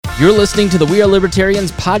You're listening to the We Are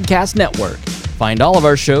Libertarians Podcast Network. Find all of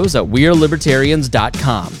our shows at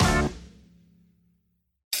wearelibertarians.com.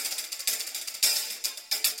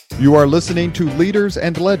 You are listening to Leaders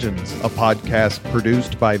and Legends, a podcast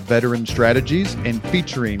produced by Veteran Strategies and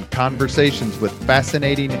featuring conversations with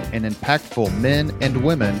fascinating and impactful men and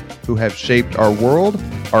women who have shaped our world,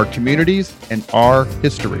 our communities, and our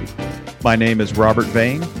history. My name is Robert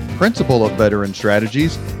Vane, Principal of Veteran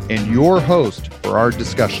Strategies, and your host for our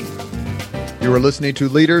discussion. You are listening to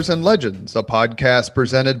Leaders and Legends, a podcast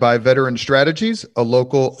presented by Veteran Strategies, a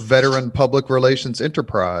local veteran public relations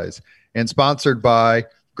enterprise, and sponsored by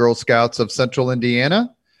Girl Scouts of Central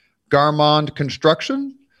Indiana, Garmond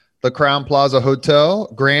Construction, the Crown Plaza Hotel,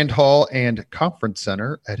 Grand Hall and Conference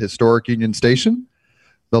Center at Historic Union Station,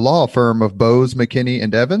 the law firm of Bose,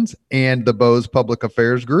 McKinney & Evans, and the Bose Public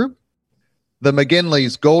Affairs Group, the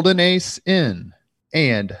McGinley's Golden Ace Inn,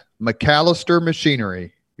 and McAllister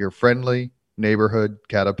Machinery, your friendly neighborhood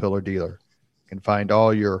Caterpillar dealer. You can find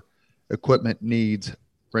all your equipment needs,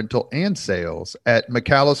 rental and sales at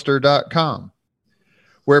McAllister.com.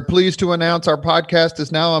 We're pleased to announce our podcast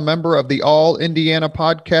is now a member of the All Indiana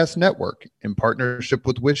Podcast Network in partnership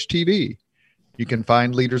with Wish TV. You can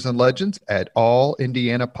find Leaders and Legends at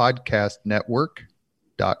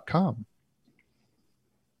allindianapodcastnetwork.com.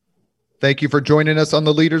 Thank you for joining us on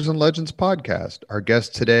the Leaders and Legends podcast. Our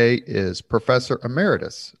guest today is Professor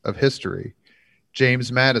Emeritus of History,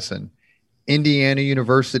 James Madison, Indiana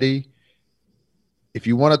University. If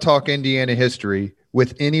you want to talk Indiana history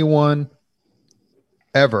with anyone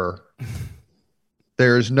ever,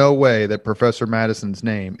 there is no way that Professor Madison's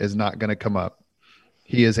name is not going to come up.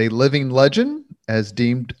 He is a living legend, as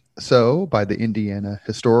deemed so by the Indiana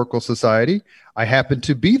Historical Society. I happened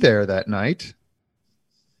to be there that night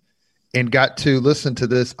and got to listen to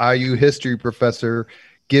this IU history professor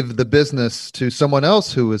give the business to someone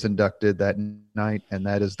else who was inducted that night, and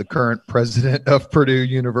that is the current president of Purdue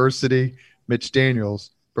University, Mitch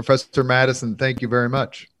Daniels. Professor Madison, thank you very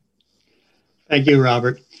much. Thank you,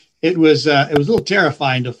 Robert. It was a little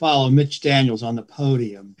terrifying to follow Mitch Daniels on the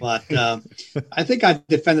podium, but I think I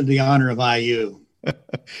defended the honor of IU.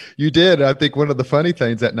 You did. I think one of the funny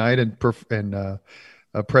things that night, and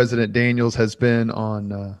President Daniels has been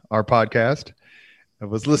on our podcast. I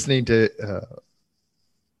was listening to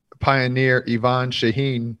pioneer Yvonne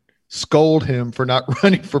Shaheen scold him for not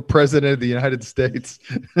running for president of the United States.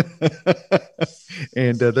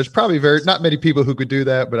 And there's probably not many people who could do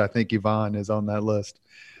that, but I think Yvonne is on that list.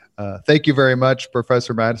 Thank you very much,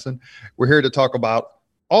 Professor Madison. We're here to talk about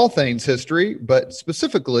all things history, but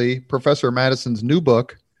specifically Professor Madison's new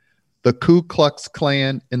book, The Ku Klux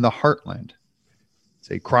Klan in the Heartland.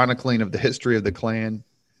 It's a chronicling of the history of the Klan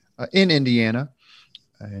in Indiana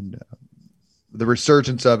and the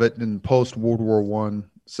resurgence of it in post-World War I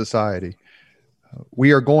society.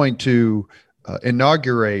 We are going to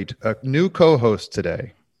inaugurate a new co-host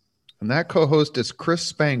today, and that co-host is Chris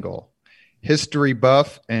Spangle, history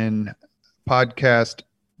buff and podcast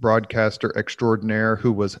broadcaster extraordinaire,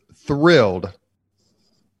 who was thrilled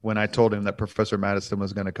when I told him that Professor Madison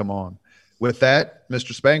was going to come on. With that,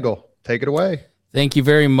 Mr. Spangle, take it away. Thank you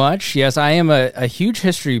very much. Yes, I am a huge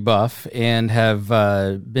history buff and have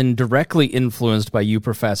been directly influenced by you,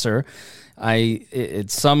 Professor. At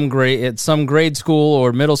some grade school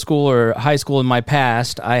or middle school or high school in my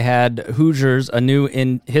past, I had Hoosiers, a new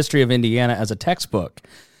history of Indiana as a textbook,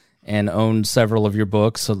 and owned several of your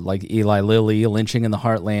books, like Eli Lilly, Lynching in the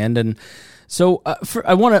Heartland, and so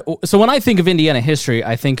So when I think of Indiana history,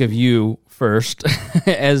 I think of you first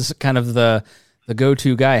as kind of the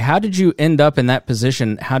go-to guy. How did you end up in that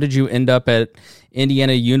position? How did you end up at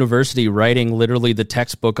Indiana University writing literally the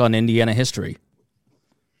textbook on Indiana history?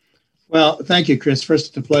 Well, thank you, Chris. First,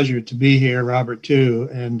 it's a pleasure to be here, Robert, too,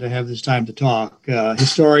 and to have this time to talk.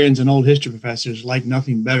 Historians and old history professors like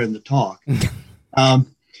nothing better than to talk.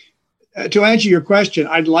 To answer your question,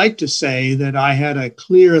 I'd like to say that I had a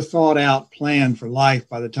clear, thought-out plan for life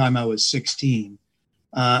by the time I was 16.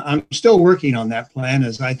 I'm still working on that plan,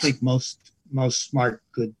 as I think most smart,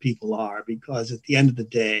 good people are, because at the end of the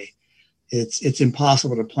day, it's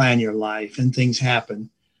impossible to plan your life and things happen.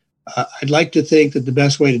 I'd like to think that the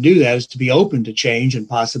best way to do that is to be open to change and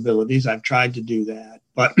possibilities. I've tried to do that,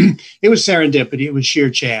 but it was serendipity. It was sheer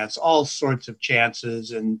chance, all sorts of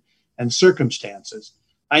chances and circumstances.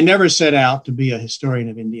 I never set out to be a historian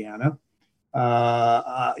of Indiana.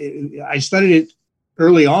 I studied it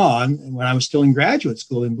early on when I was still in graduate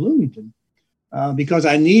school in Bloomington. Because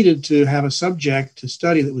I needed to have a subject to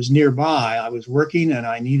study that was nearby. I was working, and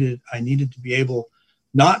I needed to be able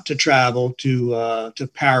not to travel to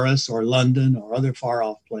Paris or London or other far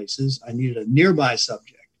off places. I needed a nearby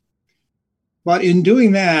subject. But in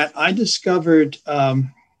doing that, I discovered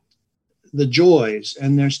the joys,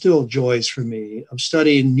 and they're still joys for me, of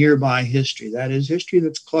studying nearby history. That is history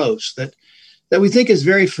that's close, that we think is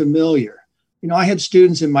very familiar. You know, I had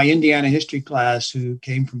students in my Indiana history class who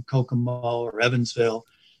came from Kokomo or Evansville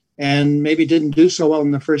and maybe didn't do so well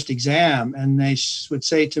in the first exam. And they would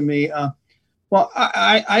say to me, well,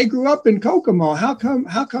 I grew up in Kokomo. How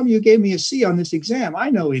come you gave me a C on this exam?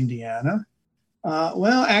 I know Indiana.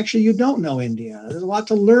 Well, actually, you don't know Indiana. There's a lot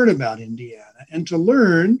to learn about Indiana. And to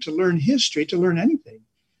learn history, to learn anything,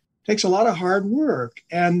 takes a lot of hard work.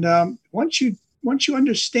 And once you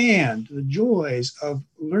understand the joys of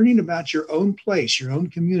learning about your own place, your own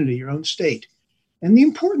community, your own state, and the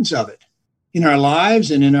importance of it in our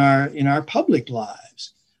lives and in our public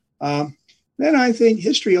lives, then I think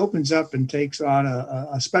history opens up and takes on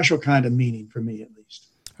a special kind of meaning for me, at least.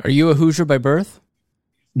 Are you a Hoosier by birth?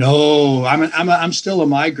 No, I'm still a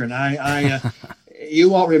migrant.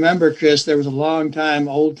 You won't remember, Chris. There was a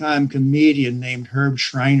old time comedian named Herb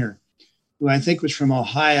Schreiner, who I think was from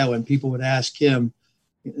Ohio, and people would ask him,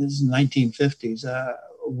 this is the 1950s,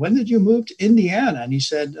 when did you move to Indiana? And he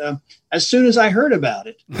said, as soon as I heard about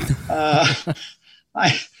it.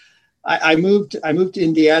 I moved to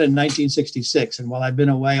Indiana in 1966, and while I've been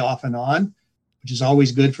away off and on, which is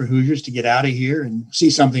always good for Hoosiers to get out of here and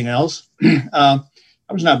see something else, I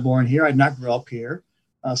was not born here. I did not grow up here.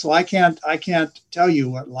 So I can't tell you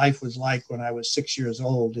what life was like when I was 6 years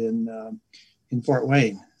old in Fort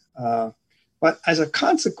Wayne. But as a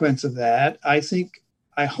consequence of that,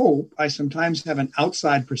 I hope I sometimes have an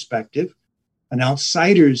outside perspective, an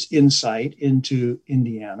outsider's insight into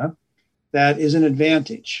Indiana that is an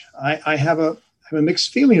advantage. I have a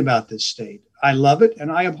mixed feeling about this state. I love it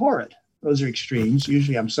and I abhor it. Those are extremes.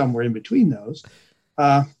 Usually I'm somewhere in between those.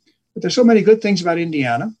 But there's so many good things about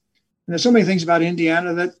Indiana. And there's so many things about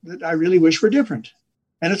Indiana that I really wish were different.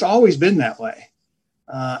 And it's always been that way.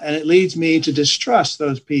 And it leads me to distrust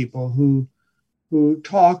those people who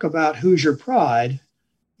talk about Hoosier pride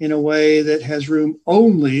in a way that has room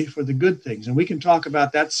only for the good things. And we can talk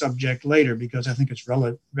about that subject later because I think it's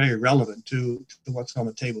very relevant to what's on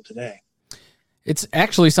the table today. It's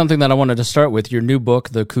actually something that I wanted to start with. Your new book,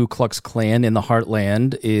 The Ku Klux Klan in the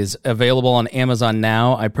Heartland, is available on Amazon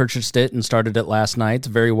now. I purchased it and started it last night. It's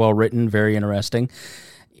very well written, very interesting.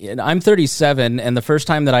 And I'm 37, and the first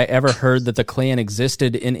time that I ever heard that the Klan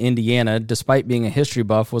existed in Indiana, despite being a history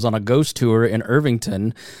buff, was on a ghost tour in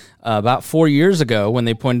Irvington about 4 years ago when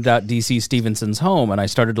they pointed out D.C. Stevenson's home, and I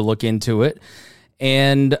started to look into it.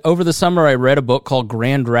 And over the summer, I read a book called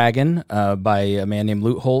Grand Dragon by a man named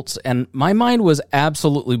Lute Holtz, and my mind was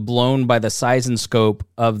absolutely blown by the size and scope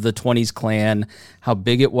of the 20s Klan, how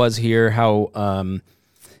big it was here, how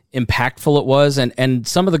impactful it was, and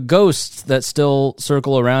some of the ghosts that still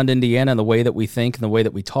circle around Indiana and the way that we think and the way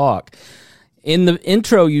that we talk. In the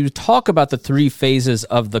intro, you talk about the three phases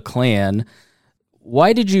of the Klan.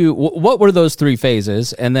 What were those three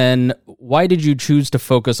phases? And then why did you choose to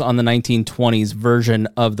focus on the 1920s version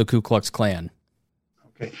of the Ku Klux Klan?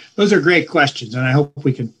 Okay, those are great questions, and I hope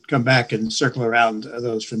we can come back and circle around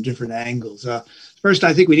those from different angles. First,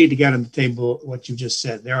 I think we need to get on the table what you just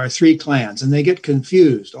said. There are three clans, and they get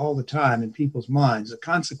confused all the time in people's minds. The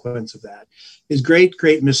consequence of that is great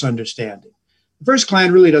misunderstanding. The first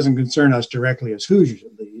Klan really doesn't concern us directly as Hoosiers,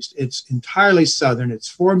 at least. It's entirely Southern. It's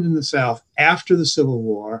formed in the South after the Civil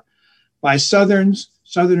War by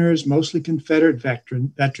Southerners, mostly Confederate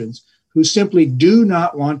veterans, who simply do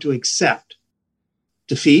not want to accept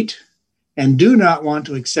defeat and do not want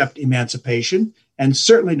to accept emancipation and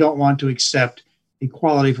certainly don't want to accept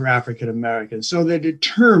equality for African Americans. So they're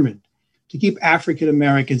determined to keep African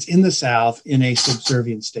Americans in the South in a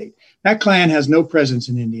subservient state. That Klan has no presence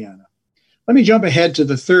in Indiana. Let me jump ahead to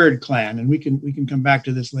the third Klan, and we can come back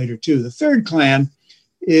to this later too. The third Klan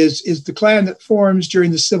is the Klan that forms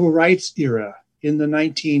during the Civil Rights era in the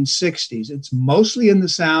 1960s. It's mostly in the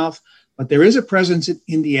South, but there is a presence in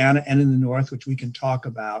Indiana and in the North, which we can talk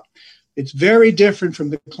about. It's very different from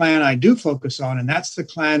the Klan I do focus on, and that's the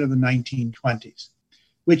Klan of the 1920s,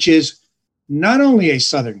 which is not only a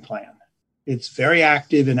Southern Klan. It's very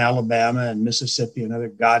active in Alabama and Mississippi and other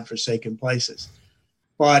godforsaken places.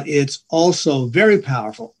 But it's also very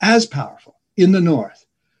powerful, as powerful, in the North,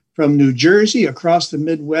 from New Jersey across the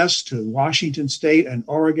Midwest to Washington State and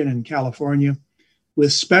Oregon and California,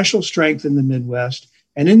 with special strength in the Midwest.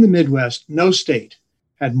 And in the Midwest, no state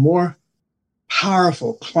had more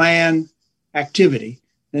powerful Klan activity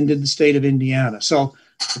than did the state of Indiana. So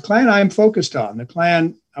the Klan I'm focused on, the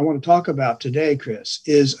Klan I want to talk about today, Chris,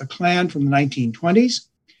 is a Klan from the 1920s.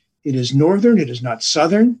 It is Northern, it is not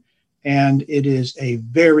Southern. and it is a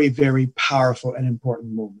very, very powerful and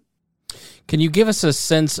important movement. Can you give us a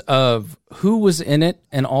sense of who was in it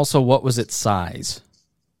and also what was its size?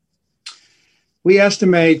 We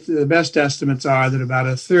estimate, the best estimates are that about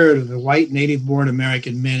a third of the white native-born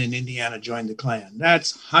American men in Indiana joined the Klan.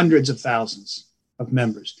 That's hundreds of thousands of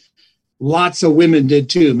members. Lots of women did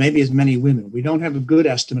too, maybe as many women. We don't have a good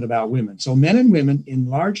estimate about women. So men and women in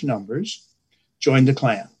large numbers joined the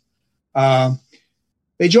Klan.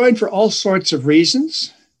 They joined for all sorts of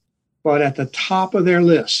reasons, but at the top of their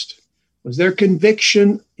list was their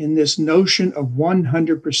conviction in this notion of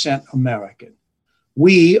 100% American.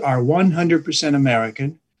 We are 100%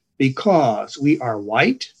 American because we are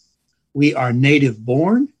white, we are native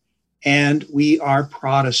born, and we are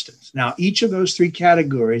Protestants. Now, each of those three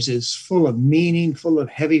categories is full of meaning, full of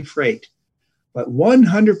heavy freight, but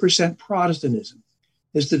 100% Protestantism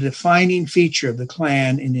is the defining feature of the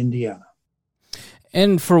Klan in Indiana.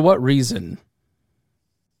 And for what reason?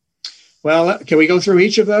 Well, can we go through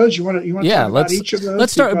each of those? You want to talk about each of those?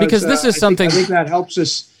 Let's start because this is something. I think that helps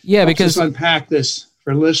us. Yeah, because unpack this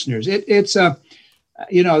for listeners. It's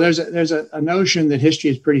there's a notion that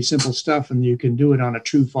history is pretty simple stuff, and you can do it on a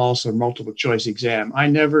true, false, or multiple choice exam. I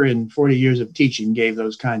never, in 40 years of teaching, gave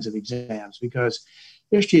those kinds of exams because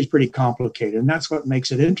history is pretty complicated, and that's what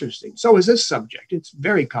makes it interesting. So is this subject. It's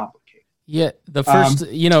very complicated. Yeah, the first,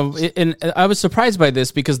 and I was surprised by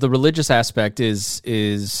this because the religious aspect is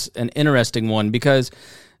an interesting one because,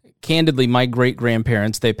 candidly, my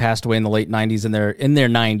great-grandparents, they passed away in the late 90s and they're in their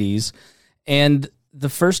 90s, and the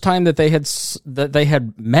first time that they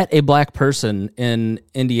had met a black person in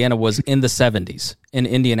Indiana was in the 70s in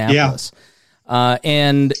Indianapolis. Yeah.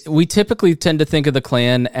 And we typically tend to think of the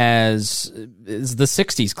Klan as the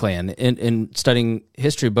 60s Klan in studying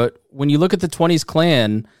history, but when you look at the 20s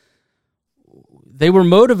Klan, they were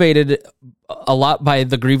motivated a lot by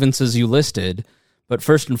the grievances you listed, but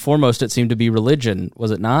first and foremost, it seemed to be religion,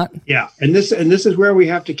 was it not? Yeah, and this is where we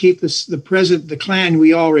have to keep the Klan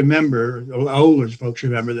we all remember, older folks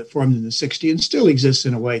remember, that formed in the 60s and still exists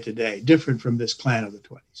in a way today, different from this Klan of the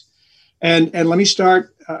 20s. And let me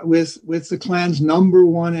start with the Klan's number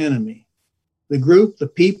one enemy, the group, the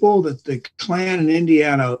people that the Klan in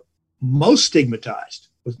Indiana most stigmatized,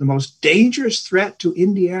 was the most dangerous threat to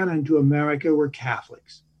Indiana and to America were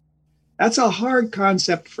Catholics. That's a hard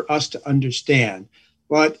concept for us to understand,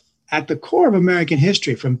 but at the core of American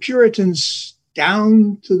history, from Puritans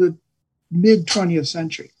down to the mid-20th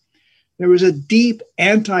century, there was a deep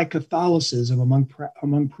anti-Catholicism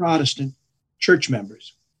among Protestant church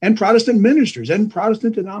members and Protestant ministers and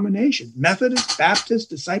Protestant denominations, Methodists, Baptists,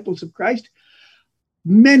 Disciples of Christ,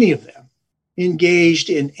 many of them engaged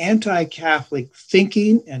in anti-Catholic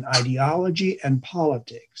thinking and ideology and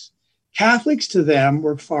politics. Catholics to them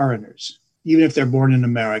were foreigners, even if they're born in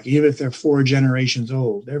America, even if they're 4 generations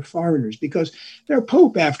old. They're foreigners because their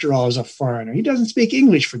Pope, after all, is a foreigner. He doesn't speak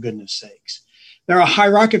English, for goodness sakes. They're a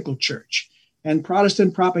hierarchical church. And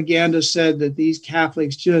Protestant propaganda said that these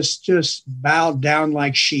Catholics just bowed down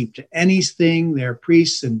like sheep to anything their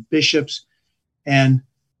priests and bishops and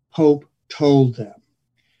Pope told them.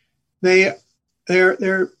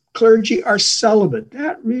 Their clergy are celibate.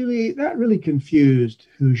 That really confused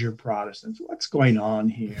Hoosier Protestants. What's going on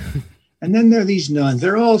here? And then there are these nuns.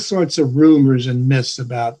 There are all sorts of rumors and myths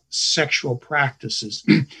about sexual practices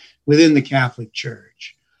within the Catholic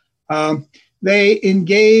Church. They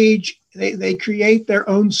create their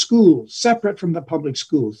own schools, separate from the public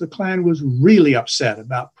schools. The Klan was really upset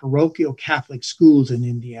about parochial Catholic schools in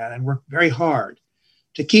Indiana and worked very hard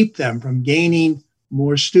to keep them from gaining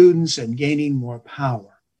more students and gaining more power.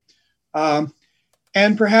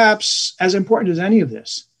 And perhaps as important as any of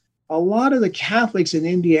this, a lot of the Catholics in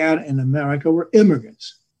Indiana and America were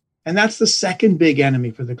immigrants. And that's the second big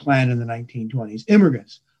enemy for the Klan in the 1920s,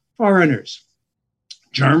 immigrants, foreigners,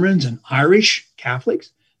 Germans and Irish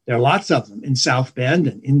Catholics. There are lots of them in South Bend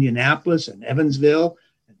and Indianapolis and Evansville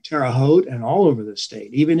and Terre Haute and all over the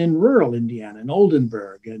state, even in rural Indiana, in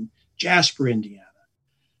Oldenburg and Jasper, Indiana.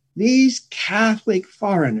 These Catholic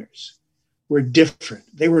foreigners were different.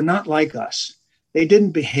 They were not like us. They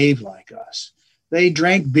didn't behave like us. They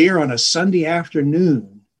drank beer on a Sunday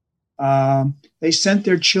afternoon. They sent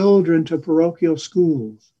their children to parochial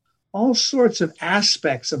schools. All sorts of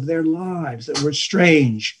aspects of their lives that were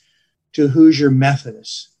strange to Hoosier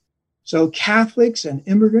Methodists. So Catholics and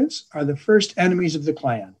immigrants are the first enemies of the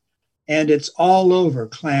Klan. And it's all over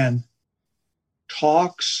Klan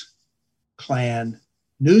talks, Klan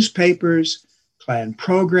newspapers, Klan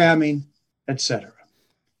programming, etc.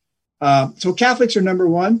 So Catholics are number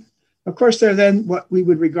one. Of course, they're then what we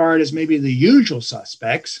would regard as maybe the usual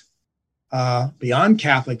suspects, beyond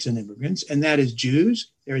Catholics and immigrants, and that is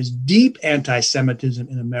Jews. There is deep anti-Semitism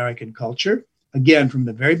in American culture, again, from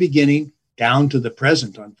the very beginning down to the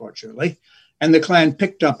present, unfortunately. And the Klan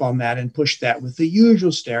picked up on that and pushed that with the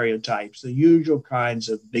usual stereotypes, the usual kinds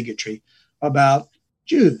of bigotry about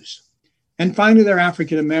Jews. And finally, they're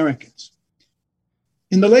African Americans.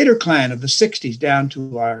 In the later Klan of the 60s down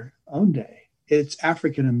to our own day, it's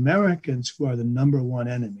African Americans who are the number one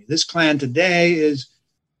enemy. This Klan today is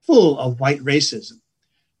full of white racism.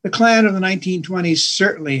 The Klan of the 1920s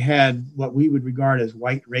certainly had what we would regard as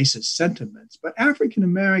white racist sentiments, but African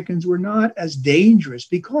Americans were not as dangerous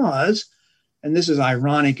because, and this is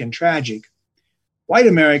ironic and tragic, white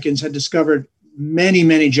Americans had discovered many,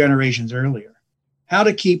 many generations earlier how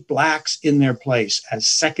to keep blacks in their place as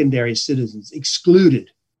secondary citizens, excluded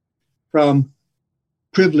from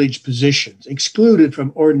privileged positions, excluded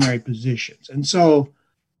from ordinary positions. And so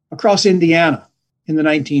across Indiana in the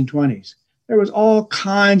 1920s, there was all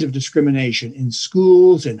kinds of discrimination in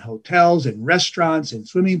schools, in hotels, in restaurants, in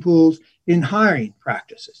swimming pools, in hiring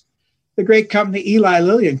practices. The great company, Eli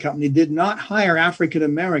Lilly and Company, did not hire African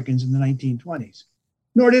Americans in the 1920s,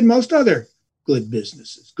 nor did most other good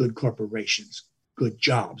businesses, good corporations, good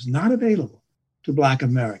jobs, not available to Black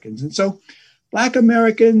Americans. And so Black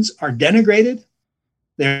Americans are denigrated.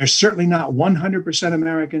 They're certainly not 100%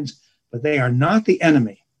 Americans, but they are not the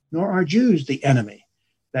enemy, nor are Jews the enemy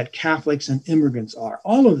that Catholics and immigrants are.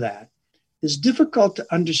 All of that is difficult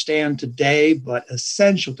to understand today, but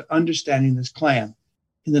essential to understanding this Klan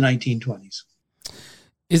in the 1920s.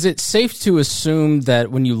 Is it safe to assume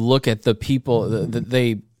that when you look at the people, that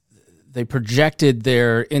they projected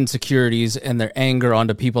their insecurities and their anger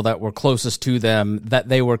onto people that were closest to them, that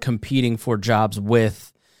they were competing for jobs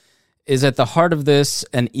with? Is at the heart of this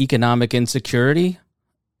an economic insecurity?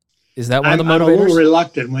 Is that one of the motivators? I'm a little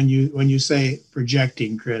reluctant when you say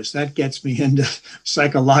projecting, Chris. That gets me into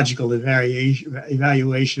psychological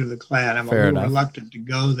evaluation of the Klan. I'm Fair a little enough. reluctant to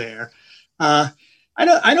go there.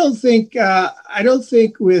 I don't think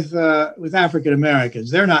with African Americans,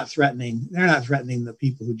 they're not threatening the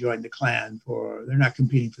people who joined the Klan they're not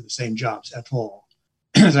competing for the same jobs at all.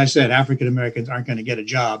 As I said, African Americans aren't going to get a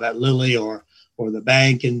job at Lilly or the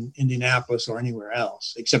bank in Indianapolis or anywhere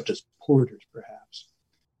else, except as porters, perhaps.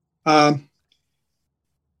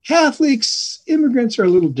 Catholics, immigrants are a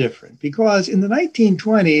little different because in the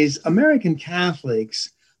 1920s, American Catholics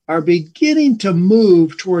are beginning to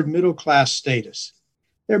move toward middle-class status.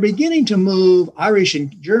 They're beginning to move, Irish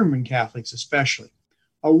and German Catholics especially,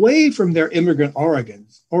 away from their immigrant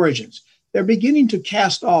origins. They're beginning to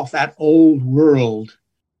cast off that old world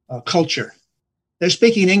culture. They're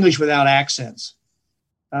speaking English without accents.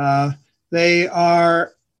 They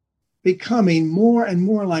are becoming more and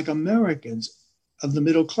more like Americans of the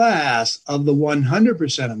middle class, of the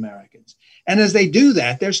 100% Americans. And as they do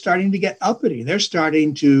that, they're starting to get uppity. They're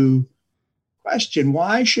starting to question,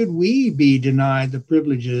 why should we be denied the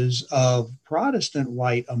privileges of Protestant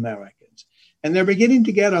white Americans? And they're beginning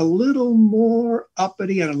to get a little more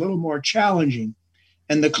uppity and a little more challenging.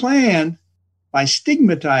 And the Klan, by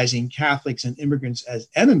stigmatizing Catholics and immigrants as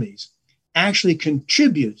enemies, actually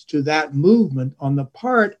contributes to that movement on the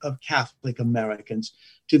part of Catholic Americans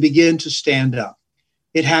to begin to stand up.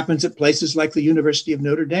 It happens at places like the University of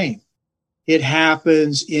Notre Dame. It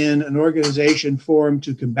happens in an organization formed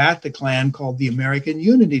to combat the Klan called the American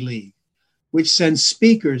Unity League, which sends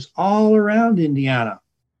speakers all around Indiana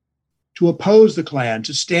to oppose the Klan,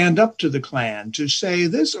 to stand up to the Klan, to say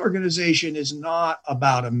this organization is not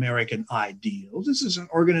about American ideals. This is an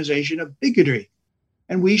organization of bigotry,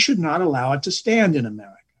 and we should not allow it to stand in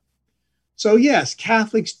America. So yes,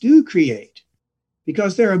 Catholics do create,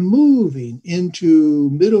 because they're moving into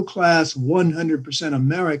middle-class, 100%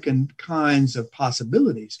 American kinds of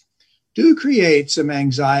possibilities, do create some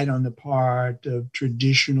anxiety on the part of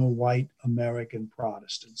traditional white American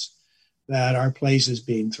Protestants that our place is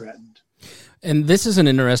being threatened. And this is an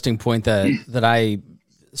interesting point that I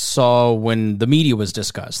saw when the media was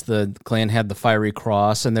discussed. The Klan had the Fiery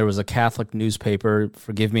Cross, and there was a Catholic newspaper,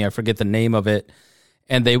 forgive me, I forget the name of it,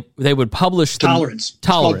 and they would publish Tolerance. Tolerance. It's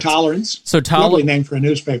called Tolerance. So lovely name for a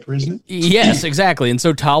newspaper, isn't it? Yes, exactly. And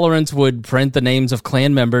so Tolerance would print the names of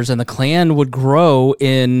Klan members, and the Klan would grow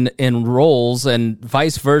in roles and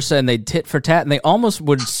vice versa, and they'd tit for tat, and they almost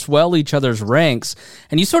would swell each other's ranks.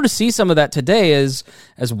 And you sort of see some of that today as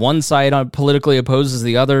one side politically opposes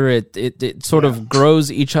the other. It sort of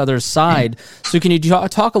grows each other's side. So can you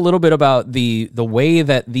talk a little bit about the way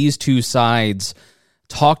that these two sides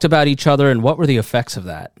talked about each other, and what were the effects of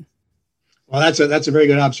that? Well, that's a very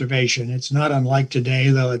good observation. It's not unlike today,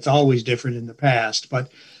 though it's always different in the past.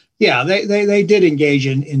 But Yeah, they did engage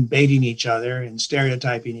in baiting each other, in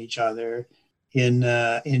stereotyping each other, in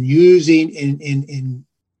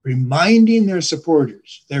reminding their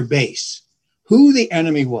supporters, their base, who the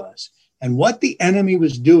enemy was and what the enemy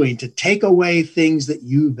was doing to take away things that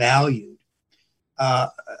you valued.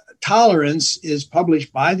 Tolerance is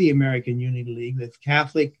published by the American Unity League,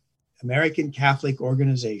 the American Catholic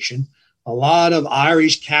organization. A lot of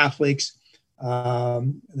Irish Catholics.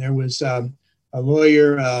 There was a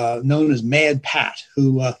lawyer known as Mad Pat,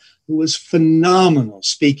 who was phenomenal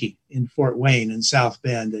speaking in Fort Wayne and South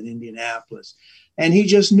Bend and Indianapolis. And he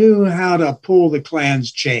just knew how to pull the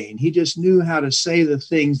Klan's chain. He just knew how to say the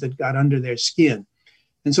things that got under their skin.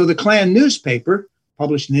 And so the Klan newspaper,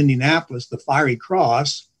 published in Indianapolis, the Fiery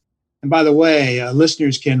Cross, and by the way,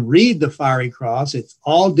 listeners can read the Fiery Cross. It's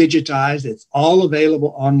all digitized. It's all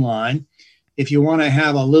available online. If you want to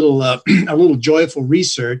have a little joyful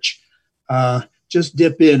research, just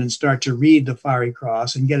dip in and start to read the Fiery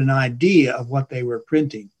Cross and get an idea of what they were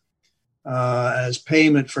printing. As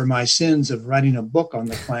payment for my sins of writing a book on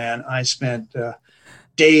the Klan, I spent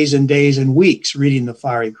days and days and weeks reading the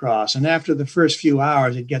Fiery Cross. And after the first few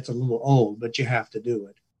hours, it gets a little old, but you have to do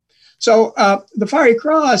it. So the Fiery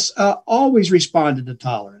Cross always responded to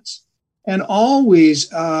tolerance and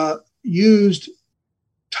always used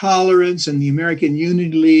tolerance and the American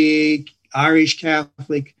Unity League, Irish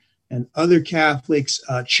Catholic, and other Catholics'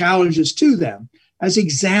 challenges to them as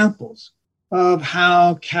examples of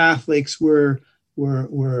how Catholics were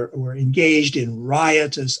engaged in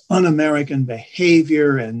riotous, un-American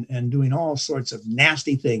behavior and doing all sorts of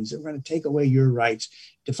nasty things that were going to take away your rights,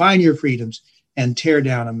 define your freedoms, and tear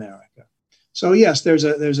down America. So yes, there's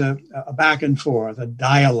a back and forth, a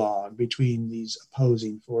dialogue between these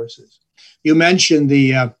opposing forces. You mentioned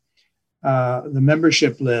the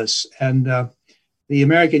membership lists, and the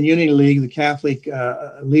American Unity League, the Catholic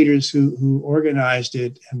leaders who organized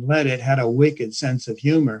it and led it, had a wicked sense of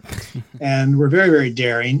humor, and were very, very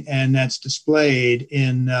daring. And that's displayed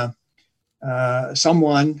in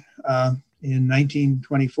someone in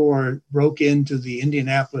 1924 broke into the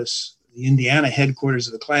Indiana headquarters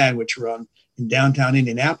of the Klan, which were in downtown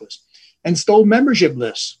Indianapolis, and stole membership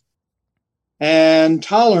lists. And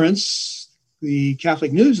Tolerance, the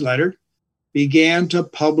Catholic newsletter, began to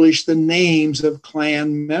publish the names of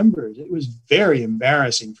Klan members. It was very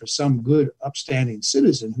embarrassing for some good, upstanding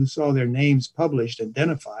citizen who saw their names published,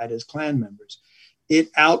 identified as Klan members.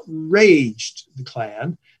 It outraged the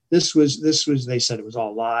Klan. This was. They said it was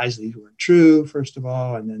all lies. These weren't true, first of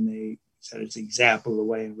all, and then they said it's an example of the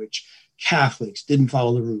way in which Catholics didn't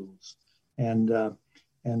follow the rules and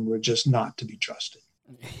were just not to be trusted.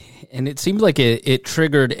 And it seemed like it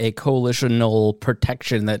triggered a coalitional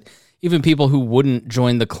protection that even people who wouldn't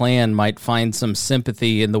join the Klan might find some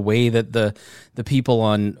sympathy in the way that the people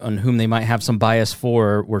on whom they might have some bias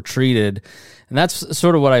for were treated. And that's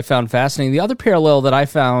sort of what I found fascinating. The other parallel that I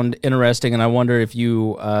found interesting, and I wonder if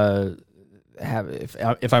you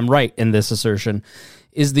if I'm right in this assertion,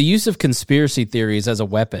 is the use of conspiracy theories as a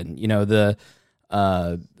weapon. You know, the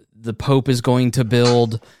Pope is going to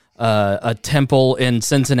build a temple in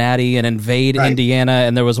Cincinnati and invade Indiana.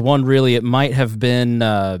 And there was one it might have been,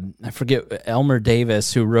 I forget, Elmer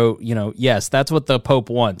Davis, who wrote, yes, that's what the Pope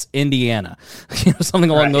wants, Indiana,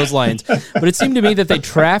 something along those lines. But it seemed to me that they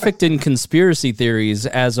trafficked in conspiracy theories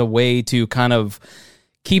as a way to kind of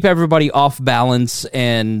keep everybody off balance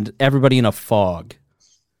and everybody in a fog.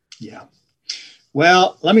 Yeah.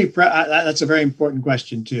 Well, that's a very important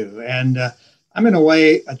question too. And I'm in a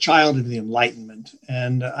way a child of the Enlightenment,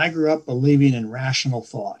 and I grew up believing in rational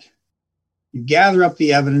thought. You gather up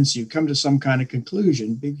the evidence, you come to some kind of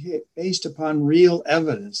conclusion based upon real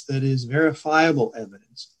evidence that is verifiable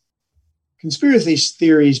evidence. Conspiracy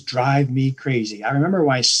theories drive me crazy. I remember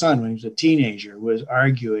my son, when he was a teenager, was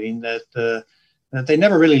arguing that they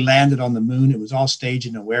never really landed on the moon. It was all staged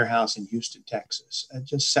in a warehouse in Houston, Texas. It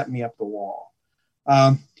just set me up the wall.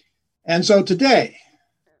 And so today,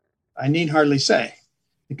 I need hardly say,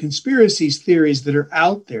 the conspiracy theories that are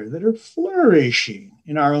out there, that are flourishing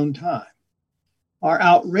in our own time, are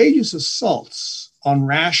outrageous assaults on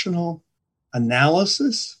rational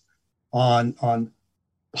analysis, on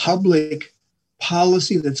public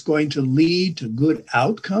policy that's going to lead to good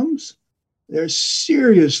outcomes. They're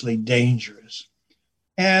seriously dangerous.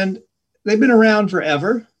 And they've been around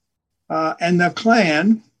forever. And the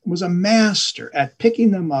Klan was a master at picking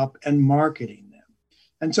them up and marketing them.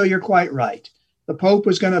 And so you're quite right. The Pope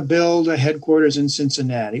was going to build a headquarters in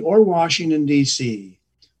Cincinnati or Washington, D.C.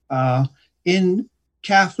 In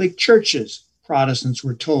Catholic churches, Protestants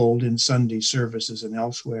were told in Sunday services and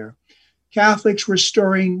elsewhere. Catholics were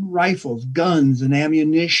storing rifles, guns, and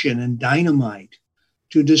ammunition and dynamite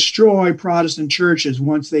to destroy Protestant churches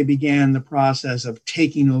once they began the process of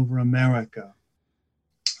taking over America.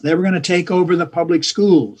 They were going to take over the public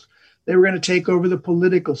schools. They were going to take over the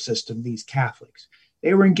political system, these Catholics.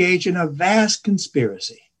 They were engaged in a vast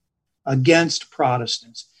conspiracy against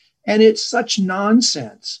Protestants. And it's such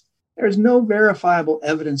nonsense. There's no verifiable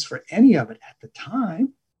evidence for any of it at the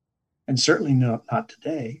time, and certainly not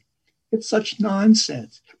today. It's such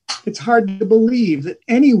nonsense. It's hard to believe that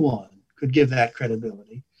anyone could give that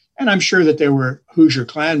credibility. And I'm sure that there were Hoosier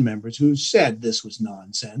Klan members who said this was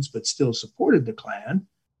nonsense, but still supported the Klan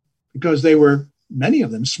because they were, many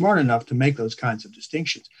of them, smart enough to make those kinds of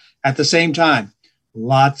distinctions. At the same time,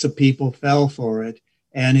 lots of people fell for it,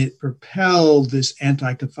 and it propelled this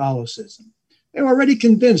anti-Catholicism. They were already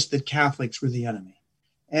convinced that Catholics were the enemy.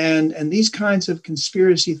 And these kinds of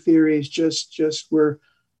conspiracy theories just were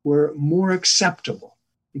more acceptable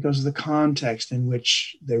because of the context in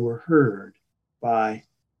which they were heard by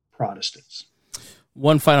Protestants.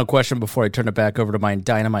 One final question before I turn it back over to my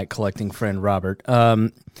dynamite collecting friend, Robert.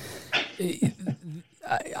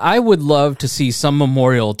 I would love to see some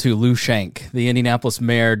memorial to Lou Shank, the Indianapolis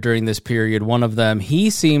mayor during this period. One of them, he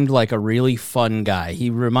seemed like a really fun guy. He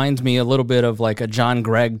reminds me a little bit of like a John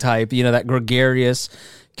Gregg type, that gregarious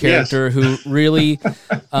character. Yes. Who really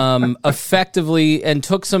effectively and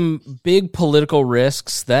took some big political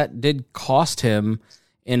risks that did cost him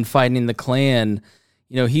in fighting the Klan.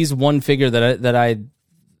 He's one figure that I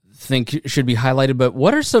think should be highlighted. But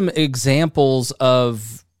what are some examples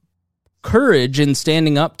of courage in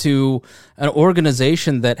standing up to an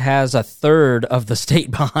organization that has a third of the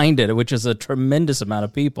state behind it, which is a tremendous amount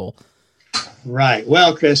of people? Right.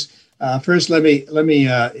 Well, Chris, first let me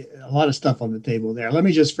a lot of stuff on the table there. Let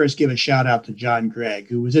me just first give a shout out to John Gregg,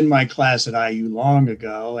 who was in my class at IU long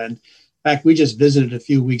ago. And in fact, we just visited a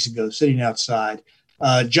few weeks ago, sitting outside.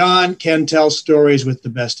 John can tell stories with the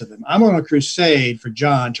best of them. I'm on a crusade for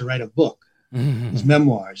John to write a book. His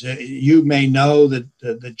memoirs. You may know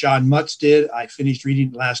that John Mutz did. I finished reading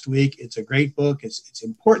it last week. It's a great book. It's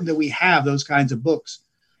important that we have those kinds of books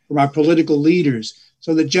from our political leaders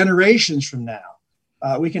so that generations from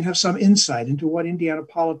now, we can have some insight into what Indiana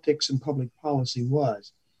politics and public policy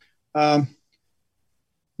was.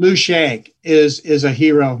 Lou Shank is a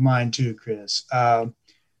hero of mine too, Chris.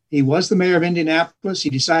 He was the mayor of Indianapolis. He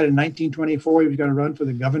decided in 1924 he was going to run for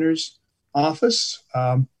the governor's office.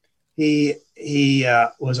 He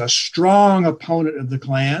was a strong opponent of the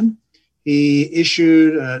Klan. He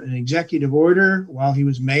issued an executive order while he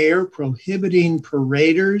was mayor prohibiting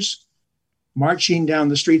paraders marching down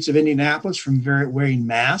the streets of Indianapolis from wearing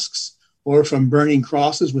masks or from burning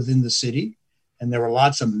crosses within the city. And there were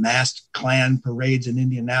lots of masked Klan parades in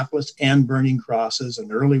Indianapolis and burning crosses,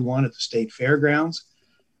 an early one at the state fairgrounds.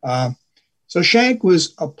 So Shank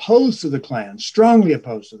was opposed to the Klan, strongly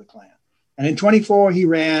opposed to the Klan. And in 24, he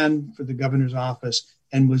ran for the governor's office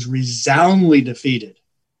and was resoundingly defeated.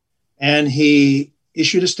 And he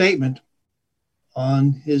issued a statement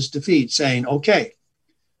on his defeat saying, okay,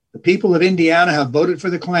 the people of Indiana have voted for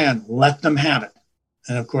the Klan, let them have it.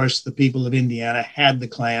 And of course, the people of Indiana had the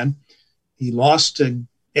Klan. He lost to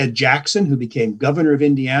Ed Jackson, who became governor of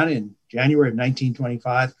Indiana in January of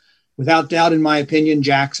 1925. Without doubt, in my opinion,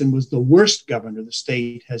 Jackson was the worst governor the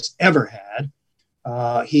state has ever had.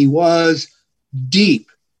 He was deep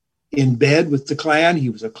in bed with the Klan. He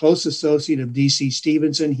was a close associate of D.C.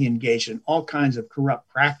 Stevenson. He engaged in all kinds of corrupt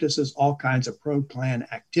practices, all kinds of pro-Klan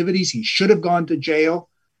activities. He should have gone to jail.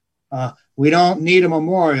 We don't need a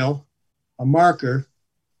memorial, a marker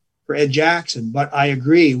for Ed Jackson, but I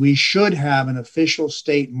agree, we should have an official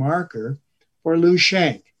state marker for Lou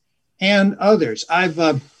Shank and others. I'm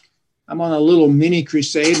on a little mini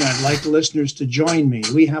crusade, and I'd like the listeners to join me.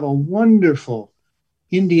 We have a wonderful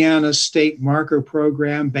Indiana state marker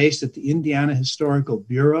program based at the Indiana Historical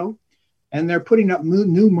Bureau, and they're putting up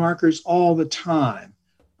new markers all the time,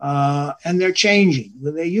 and they're changing.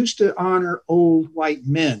 They used to honor old white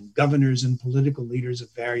men, governors and political leaders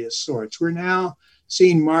of various sorts. We're now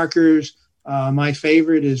seeing markers. My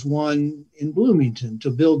favorite is one in Bloomington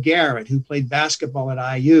to Bill Garrett, who played basketball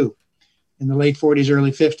at IU in the late 40s,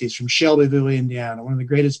 early 50s, from Shelbyville, Indiana, one of the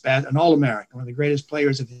greatest, an All-American, one of the greatest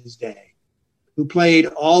players of his day, who played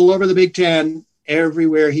all over the Big Ten,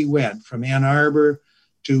 everywhere he went, from Ann Arbor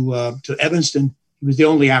to Evanston. He was the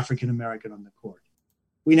only African-American on the court.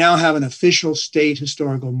 We now have an official state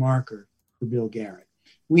historical marker for Bill Garrett.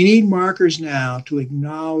 We need markers now to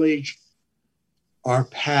acknowledge our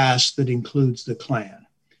past that includes the Klan.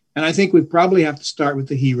 And I think we probably have to start with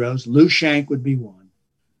the heroes. Lou Shank would be one.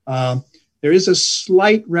 There is a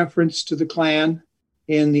slight reference to the Klan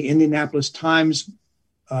in the Indianapolis Times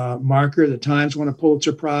marker. The Times won a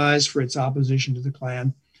Pulitzer Prize for its opposition to the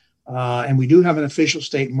Klan. And we do have an official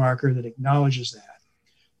state marker that acknowledges that.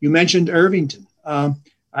 You mentioned Irvington.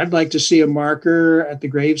 I'd like to see a marker at the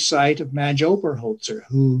gravesite of Madge Oberholzer,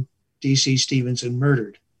 who D.C. Stevenson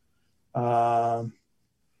murdered. That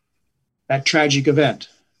tragic event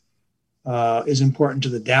is important to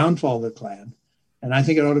the downfall of the Klan, and I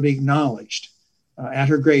think it ought to be acknowledged at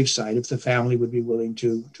her gravesite if the family would be willing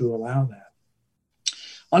to allow that.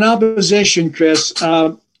 On opposition, Chris,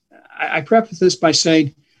 I preface this by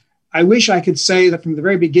saying I wish I could say that from the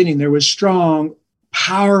very beginning there was strong,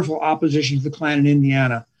 powerful opposition to the Klan in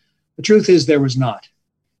Indiana. The truth is there was not.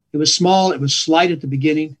 It was small, it was slight at the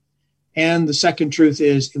beginning, and the second truth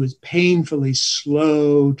is it was painfully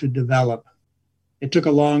slow to develop. It took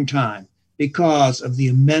a long time because of the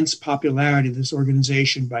immense popularity of this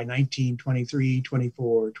organization by 1923,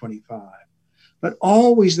 24, 25. But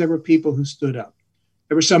always there were people who stood up.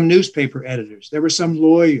 There were some newspaper editors, there were some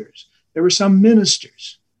lawyers, there were some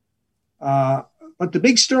ministers. But the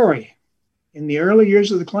big story in the early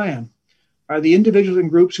years of the Klan are the individuals and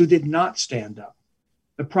groups who did not stand up.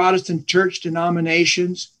 The Protestant church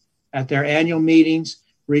denominations at their annual meetings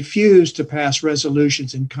refused to pass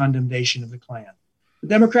resolutions in condemnation of the Klan. The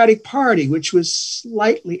Democratic Party, which was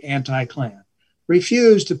slightly anti-Klan,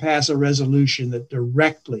 refused to pass a resolution that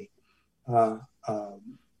directly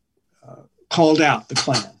called out the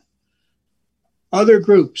Klan. Other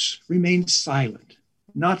groups remained silent,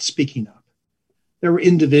 not speaking up. There were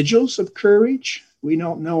individuals of courage. We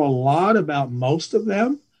don't know a lot about most of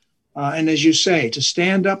them. And as you say, to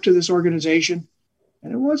stand up to this organization,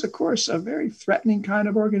 and it was, of course, a very threatening kind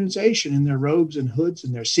of organization in their robes and hoods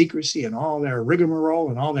and their secrecy and all their rigmarole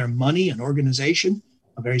and all their money and organization,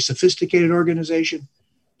 a very sophisticated organization.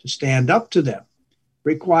 To stand up to them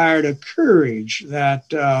required a courage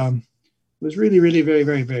that was really, really very,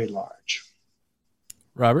 very, very large.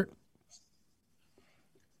 Robert?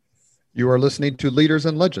 You are listening to Leaders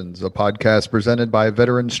and Legends, a podcast presented by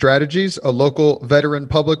Veteran Strategies, a local veteran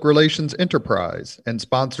public relations enterprise, and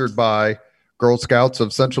sponsored by Girl Scouts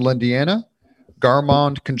of Central Indiana,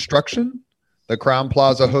 Garmond Construction, the Crown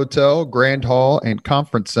Plaza Hotel, Grand Hall, and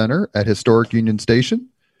Conference Center at Historic Union Station,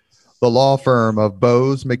 the law firm of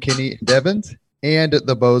Bose, McKinney & Evans, and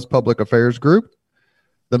the Bose Public Affairs Group,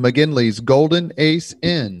 the McGinley's Golden Ace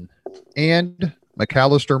Inn, and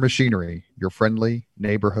McAllister Machinery, your friendly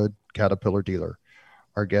neighborhood Caterpillar dealer.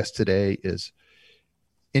 Our guest today is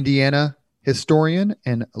Indiana historian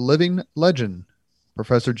and living legend,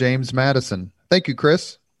 Professor James Madison. Thank you,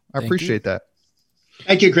 Chris. I appreciate that.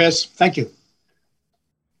 Thank you, Chris. Thank you.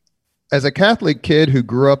 As a Catholic kid who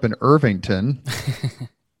grew up in Irvington,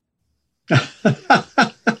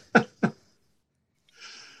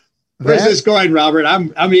 where's this going, Robert?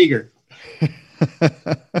 I'm eager.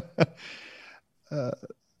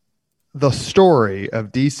 The story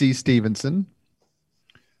of D.C. Stevenson,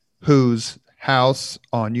 whose house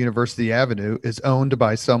on University Avenue is owned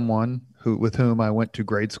by someone with whom I went to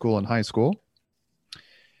grade school and high school,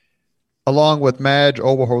 along with Madge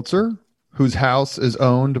Oberholzer, whose house is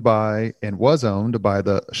owned by and was owned by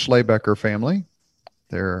the Schlebecker family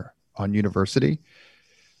there on University,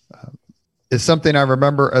 is something I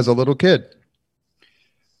remember as a little kid.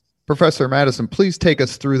 Professor Madison, please take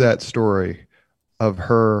us through that story of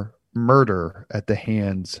her murder at the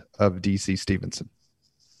hands of D.C. Stevenson.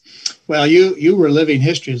 Well, you were living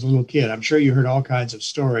history as a little kid. I'm sure you heard all kinds of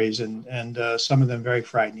stories, and some of them very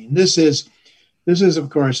frightening. This is, of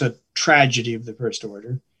course, a tragedy of the first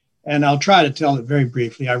order, and I'll try to tell it very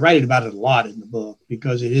briefly. I write about it a lot in the book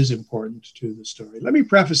because it is important to the story. Let me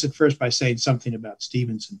preface it first by saying something about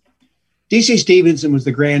Stevenson. D.C. Stevenson was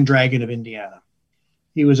the Grand Dragon of Indiana.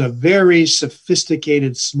 He was a very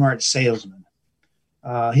sophisticated, smart salesman.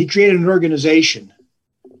 He created an organization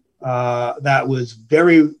that was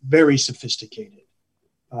very, very sophisticated,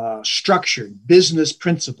 structured business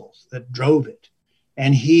principles that drove it.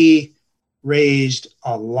 And he raised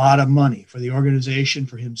a lot of money for the organization,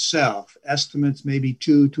 for himself, estimates maybe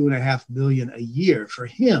 $2.5 billion a year for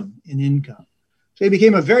him in income. So he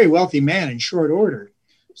became a very wealthy man in short order,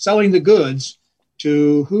 selling the goods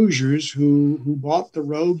to Hoosiers who bought the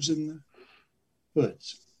robes and the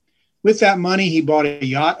hoods. With that money, he bought a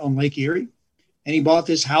yacht on Lake Erie, and he bought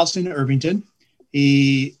this house in Irvington.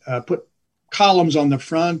 He put columns on the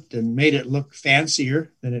front and made it look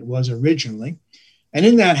fancier than it was originally. And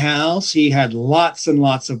in that house, he had lots and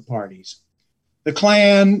lots of parties. The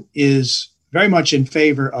Klan is very much in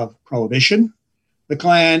favor of prohibition. The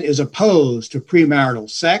Klan is opposed to premarital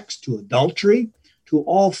sex, to adultery, to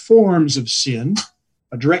all forms of sin,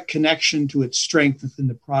 a direct connection to its strength within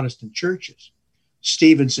the Protestant churches.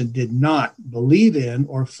 Stevenson did not believe in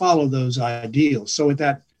or follow those ideals. So at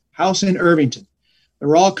that house in Irvington, there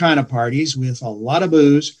were all kind of parties with a lot of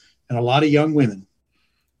booze and a lot of young women.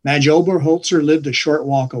 Madge Oberholzer lived a short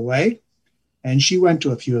walk away, and she went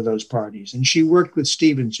to a few of those parties. And she worked with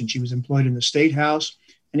Stevenson. She was employed in the State House,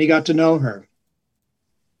 and he got to know her.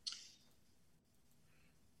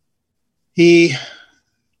 He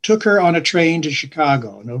took her on a train to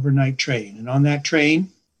Chicago, an overnight train. And on that train,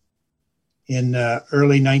 in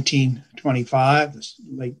early 1925, the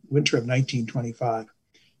late winter of 1925,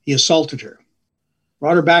 he assaulted her,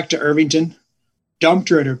 brought her back to Irvington, dumped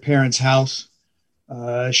her at her parents' house.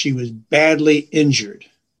 She was badly injured.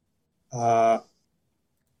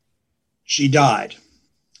 She died.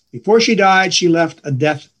 Before she died, she left a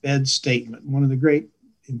deathbed statement, one of the great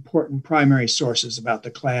important primary sources about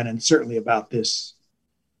the Klan and certainly about this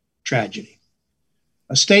tragedy.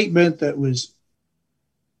 A statement that was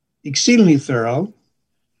exceedingly thorough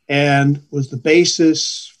and was the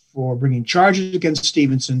basis for bringing charges against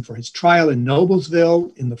Stevenson for his trial in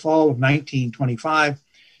Noblesville in the fall of 1925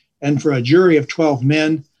 and for a jury of 12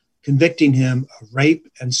 men convicting him of rape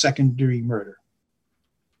and second-degree murder.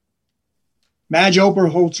 Madge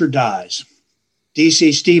Oberholzer dies.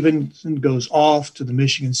 D.C. Stevenson goes off to the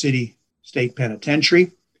Michigan City State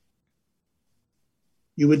Penitentiary.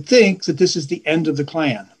 You would think that this is the end of the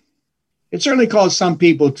Klan. It certainly caused some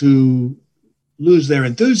people to lose their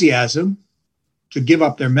enthusiasm, to give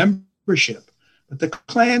up their membership. But the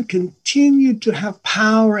Klan continued to have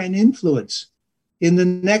power and influence in the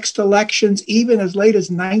next elections, even as late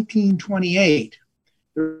as 1928.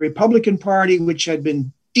 The Republican Party, which had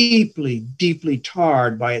been deeply, deeply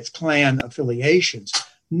tarred by its Klan affiliations,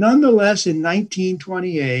 nonetheless in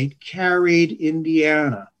 1928 carried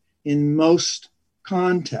Indiana in most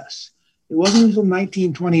contests. It wasn't until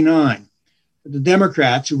 1929 that the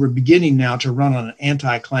Democrats, who were beginning now to run on an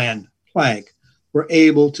anti-Klan flag, were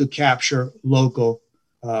able to capture local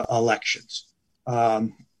elections.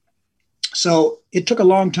 So it took a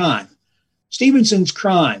long time. Stevenson's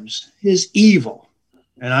crimes, his evil,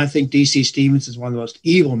 and I think D.C. Stevens is one of the most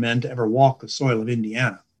evil men to ever walk the soil of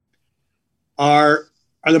Indiana, are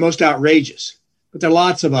the most outrageous. But there are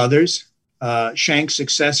lots of others. Shank's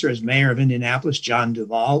successor as mayor of Indianapolis, John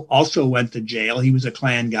Duvall, also went to jail. He was a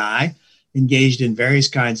Klan guy, engaged in various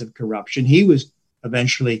kinds of corruption. He was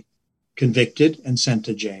eventually convicted and sent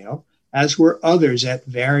to jail, as were others at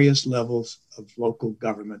various levels of local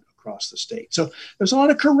government across the state. So there's a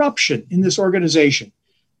lot of corruption in this organization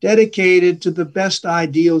dedicated to the best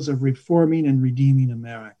ideals of reforming and redeeming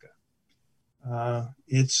America.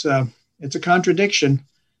 It's a contradiction,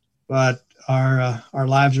 but our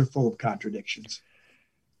lives are full of contradictions.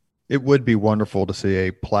 It would be wonderful to see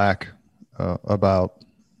a plaque about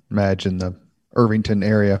Madge in the Irvington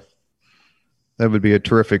area. That would be a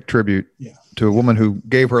terrific tribute to a woman who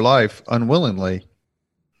gave her life unwillingly.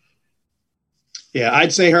 Yeah,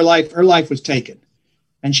 I'd say her life was taken.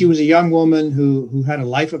 And she was a young woman who had a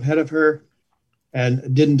life ahead of her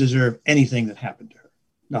and didn't deserve anything that happened to her.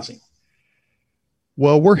 Nothing.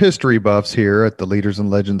 Well, we're history buffs here at the Leaders and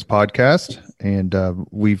Legends podcast, and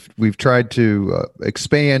we've tried to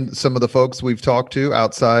expand some of the folks we've talked to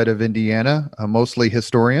outside of Indiana, mostly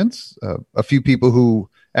historians, a few people who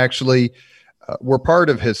actually were part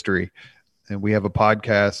of history. And we have a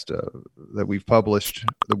podcast that we've published,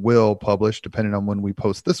 that will publish, depending on when we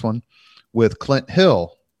post this one, with Clint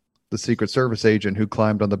Hill, the Secret Service agent who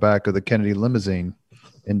climbed on the back of the Kennedy limousine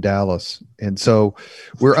in Dallas. And so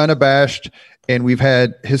we're unabashed, and we've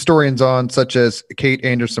had historians on such as Kate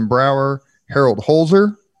Anderson Brower, Harold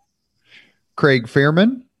Holzer, Craig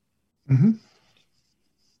Fairman,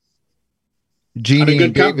 Jeannie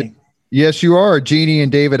and David. Company. Yes, you are. Jeannie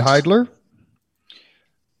and David Heidler,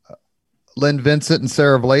 Lynn Vincent and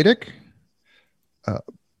Sarah Vladeck,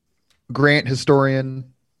 Grant historian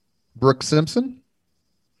Brooke Simpson,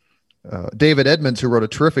 David Edmonds, who wrote a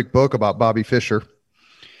terrific book about Bobby Fischer.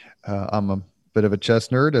 I'm a bit of a chess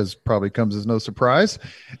nerd, as probably comes as no surprise.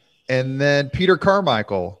 And then Peter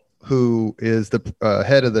Carmichael, who is the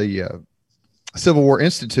head of the Civil War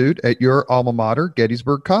Institute at your alma mater,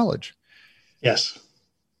 Gettysburg College. Yes.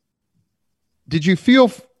 Did you feel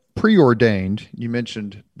preordained? You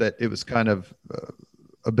mentioned that it was kind of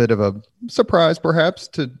a bit of a surprise, perhaps,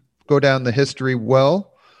 to go down the history well.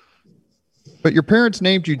 But your parents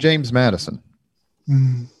named you James Madison.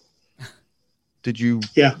 Did you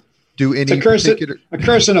do any particular... A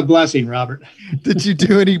curse and a blessing, Robert. Did you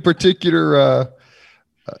do any particular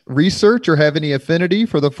research or have any affinity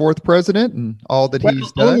for the fourth president and all that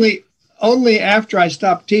he's done? only after I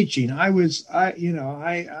stopped teaching.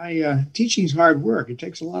 Teaching's hard work. It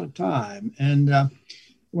takes a lot of time. And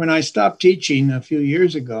when I stopped teaching a few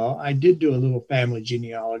years ago, I did do a little family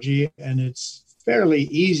genealogy, and it's fairly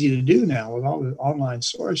easy to do now with all the online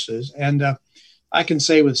sources. And I can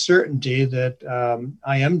say with certainty that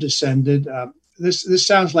I am descended. This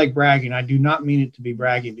sounds like bragging. I do not mean it to be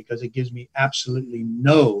bragging, because it gives me absolutely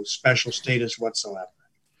no special status whatsoever.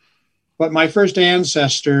 But my first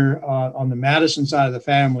ancestor on the Madison side of the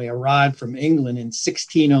family arrived from England in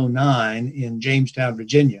 1609 in Jamestown,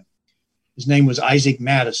 Virginia. His name was Isaac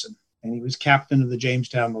Madison, and he was captain of the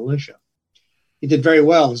Jamestown militia. He did very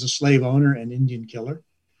well as a slave owner and Indian killer,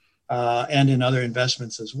 and in other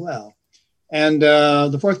investments as well. And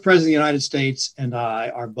the fourth president of the United States and I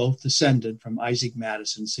are both descended from Isaac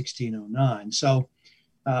Madison, 1609. So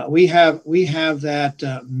we have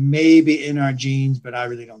that maybe in our genes, but I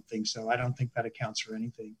really don't think so. I don't think that accounts for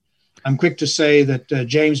anything. I'm quick to say that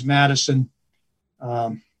James Madison,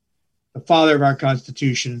 the father of our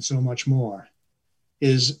Constitution and so much more,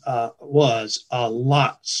 was a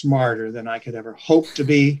lot smarter than I could ever hope to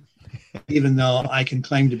be, even though I can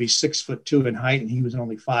claim to be 6'2" in height and he was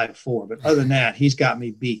only 5'4". But other than that, he's got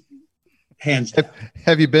me beat, hands down.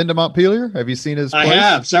 Have you been to Montpelier? Have you seen his place? I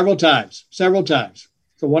have, several times. It's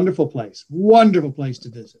a wonderful place to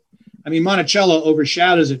visit. I mean, Monticello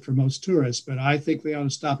overshadows it for most tourists, but I think they ought to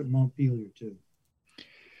stop at Montpelier too.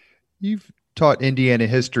 You've taught Indiana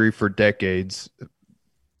history for decades.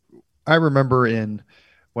 I remember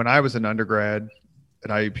when I was an undergrad at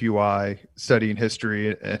IUPUI studying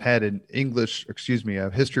history, and had a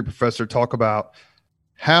history professor talk about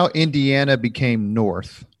how Indiana became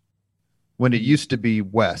north when it used to be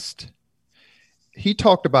west. He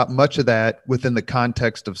talked about much of that within the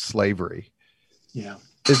context of slavery. Yeah.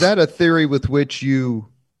 Is that a theory with which you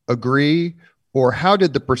agree, or how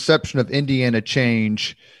did the perception of Indiana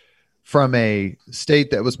change from a state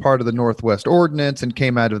that was part of the Northwest Ordinance and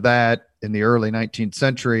came out of that in the early 19th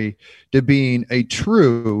century to being a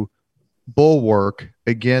true bulwark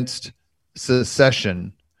against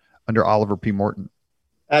secession under Oliver P. Morton?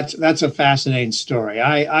 That's a fascinating story.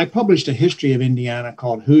 I published a history of Indiana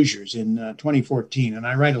called Hoosiers in 2014, and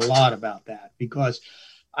I write a lot about that because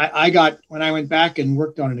when I went back and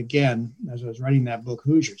worked on it again as I was writing that book,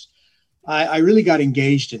 Hoosiers, I really got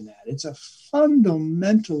engaged in that. It's a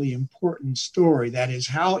fundamentally important story. That is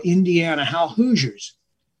how Hoosiers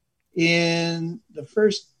in the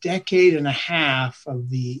first decade and a half of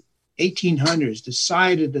the 1800s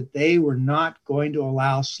decided that they were not going to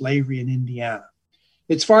allow slavery in Indiana.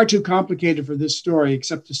 It's far too complicated for this story,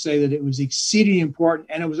 except to say that it was exceedingly important,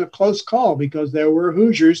 and it was a close call because there were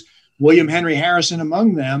Hoosiers, William Henry Harrison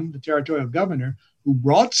among them, the territorial governor, who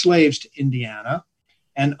brought slaves to Indiana,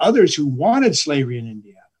 and others who wanted slavery in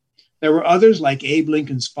Indiana. There were others like Abe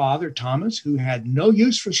Lincoln's father, Thomas, who had no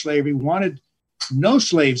use for slavery, wanted no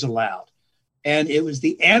slaves allowed. And it was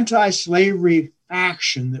the anti-slavery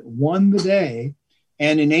faction that won the day.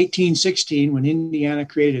 And in 1816, when Indiana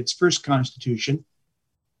created its first constitution,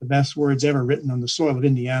 the best words ever written on the soil of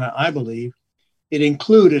Indiana, I believe, it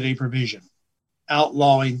included a provision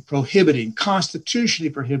outlawing, constitutionally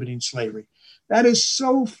prohibiting slavery. That is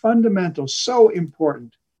so fundamental, so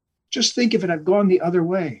important. Just think if it had gone the other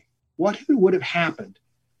way. What would have happened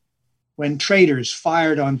when traitors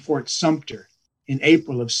fired on Fort Sumter in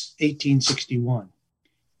April of 1861?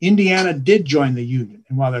 Indiana did join the Union.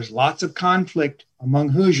 And while there's lots of conflict among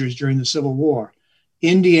Hoosiers during the Civil War,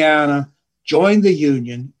 Indiana joined the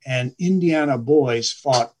Union, and Indiana boys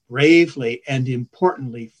fought bravely and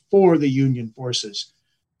importantly for the Union forces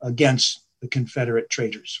against the Confederate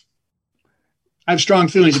traitors. I have strong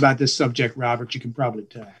feelings about this subject, Robert. You can probably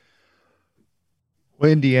tell. Well,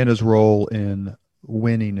 Indiana's role in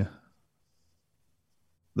winning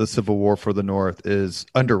the Civil War for the North is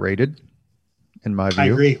underrated, in my view. I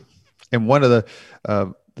agree. And one of the,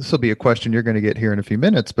 this will be a question you're going to get here in a few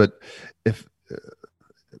minutes, but if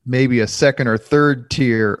maybe a second or third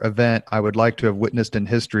tier event I would like to have witnessed in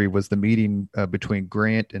history was the meeting between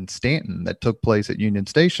Grant and Stanton that took place at Union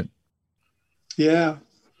Station. Yeah.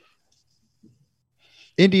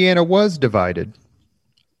 Indiana was divided.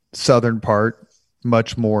 Southern part,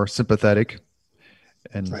 much more sympathetic,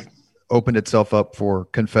 and opened itself up for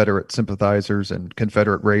Confederate sympathizers and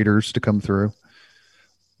Confederate raiders to come through.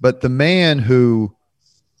 But the man whose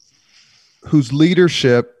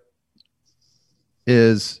leadership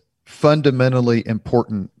is fundamentally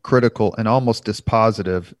important, critical, and almost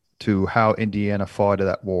dispositive to how Indiana fought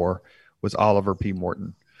that war was Oliver P.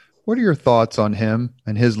 Morton. What are your thoughts on him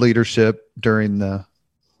and his leadership during the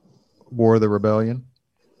War of the Rebellion?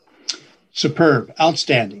 Superb,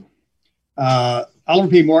 outstanding. Oliver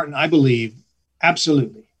P. Morton, I believe,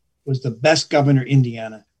 absolutely was the best governor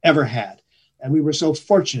Indiana ever had. And we were so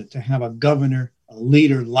fortunate to have a governor, a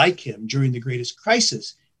leader like him during the greatest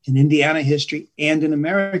crisis in Indiana history and in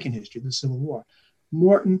American history, the Civil War.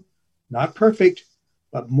 Morton, not perfect,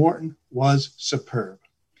 but Morton was superb.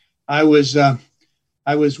 I was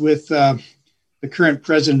with the current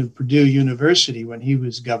president of Purdue University when he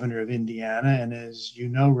was governor of Indiana. And as you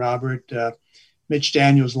know, Robert, Mitch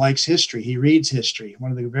Daniels likes history. He reads history,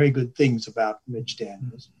 one of the very good things about Mitch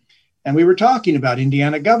Daniels. And we were talking about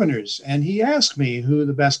Indiana governors, and he asked me who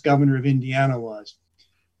the best governor of Indiana was.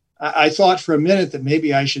 I thought for a minute that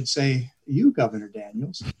maybe I should say, you, Governor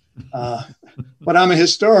Daniels. But I'm a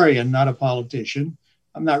historian, not a politician.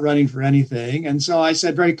 I'm not running for anything. And so I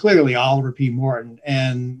said very clearly, Oliver P. Morton,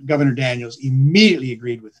 and Governor Daniels immediately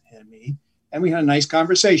agreed with me. And we had a nice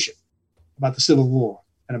conversation about the Civil War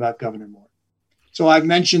and about Governor Morton. So I've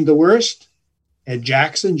mentioned the worst, Ed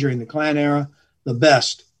Jackson during the Klan era, the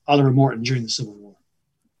best, Oliver Morton during the Civil War.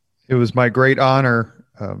 It was my great honor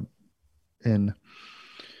in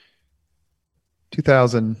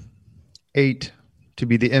 2008 to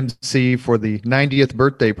be the MC for the 90th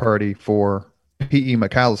birthday party for P.E.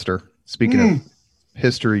 McAllister. Speaking of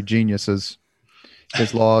history geniuses,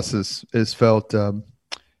 his loss is felt.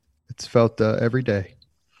 It's felt every day.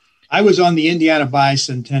 I was on the Indiana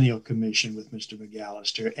Bicentennial Commission with Mr.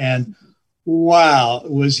 McAllister, and wow,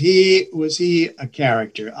 was he a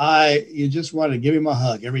character? You just want to give him a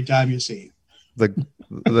hug every time you see him.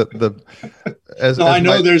 I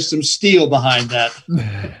know there's some steel behind that.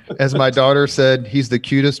 As my daughter said, he's the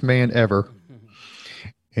cutest man ever,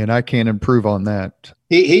 and I can't improve on that.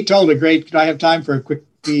 He told a great. Could I have time for a quick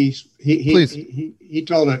piece? Please. He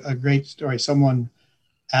told a great story. Someone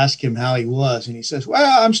asked him how he was, and he says,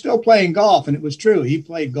 "Well, I'm still playing golf," and it was true. He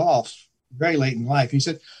played golf very late in life. He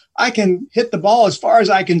said, "I can hit the ball as far as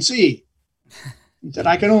I can see." He said,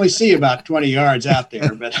 "I can only see about 20 yards out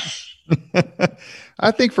there, but."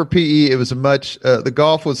 I think for PE, it was the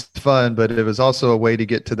golf was fun, but it was also a way to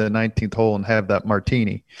get to the 19th hole and have that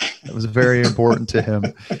martini. It was very important to him.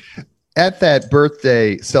 At that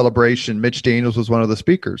birthday celebration, Mitch Daniels was one of the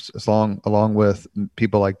speakers, along with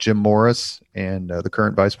people like Jim Morris and the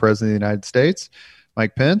current Vice President of the United States,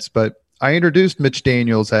 Mike Pence. But I introduced Mitch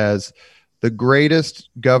Daniels as the greatest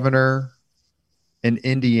governor in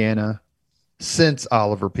Indiana since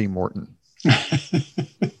Oliver P. Morton.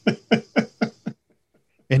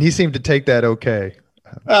 And he seemed to take that okay.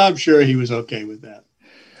 I'm sure he was okay with that.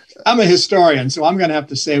 I'm a historian, so I'm going to have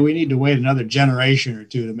to say we need to wait another generation or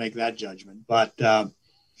two to make that judgment. But to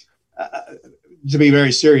be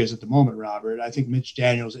very serious at the moment, Robert, I think Mitch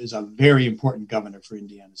Daniels is a very important governor for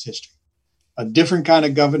Indiana's history. A different kind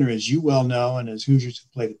of governor, as you well know, and as Hoosiers who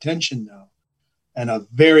played attention know, and a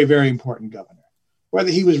very, very important governor.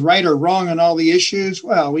 Whether he was right or wrong on all the issues,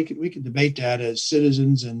 well, we could debate that as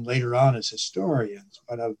citizens and later on as historians,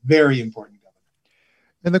 but a very important governor.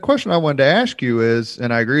 And the question I wanted to ask you is,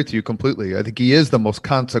 and I agree with you completely, I think he is the most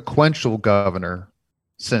consequential governor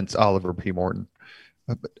since Oliver P. Morton.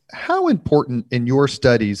 But how important in your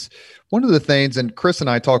studies, one of the things, and Chris and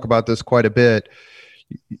I talk about this quite a bit,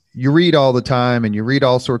 you read all the time and you read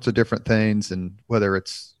all sorts of different things, and whether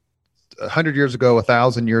it's 100 years ago,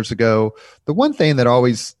 1,000 years ago, the one thing that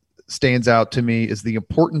always stands out to me is the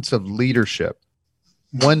importance of leadership.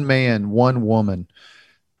 One man, one woman.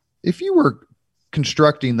 If you were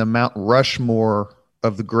constructing the Mount Rushmore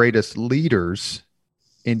of the greatest leaders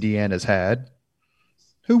Indiana's had,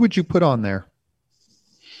 who would you put on there?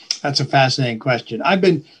 That's a fascinating question. I've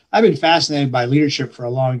been fascinated by leadership for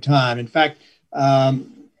a long time. In fact,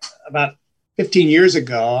 about 15 years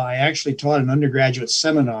ago, I actually taught an undergraduate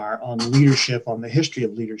seminar on leadership, on the history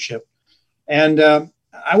of leadership. And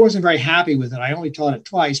I wasn't very happy with it. I only taught it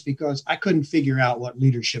twice because I couldn't figure out what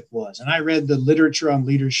leadership was. And I read the literature on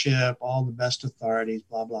leadership, all the best authorities,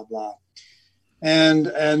 blah, blah, blah.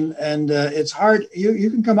 And it's hard.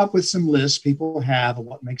 You can come up with some lists people have of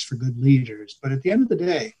what makes for good leaders. But at the end of the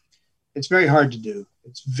day, it's very hard to do.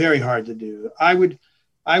 It's very hard to do. I would,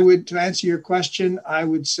 to answer your question, I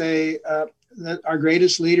would say that our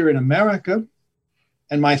greatest leader in America,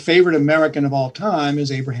 and my favorite American of all time,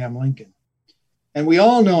 is Abraham Lincoln. And we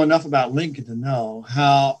all know enough about Lincoln to know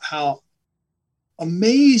how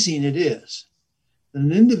amazing it is that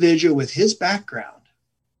an individual with his background,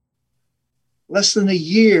 less than a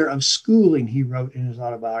year of schooling, he wrote in his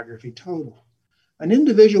autobiography, total, an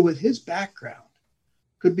individual with his background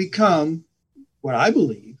could become, what I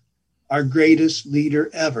believe, our greatest leader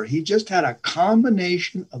ever. He just had a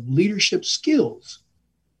combination of leadership skills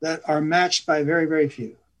that are matched by very, very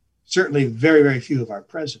few, certainly very, very few of our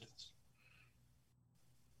presidents.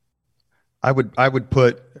 I would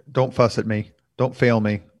put, don't fuss at me, don't fail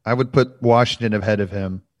me. I would put Washington ahead of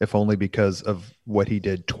him, if only because of what he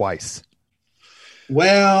did twice.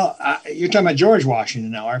 Well, you're talking about George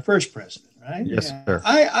Washington now, our first president, right? Yes, sir.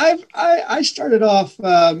 I started off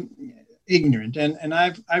ignorant, and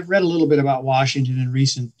I've read a little bit about Washington in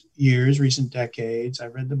recent years, recent decades.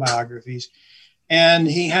 I've read the biographies, and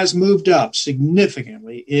he has moved up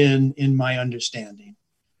significantly in my understanding.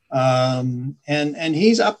 And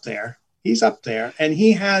he's up there. He's up there, and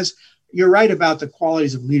he has. You're right about the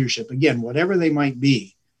qualities of leadership. Again, whatever they might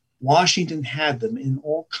be, Washington had them in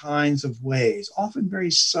all kinds of ways, often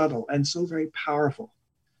very subtle and so very powerful.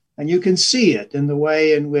 And you can see it in the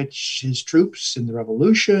way in which his troops in the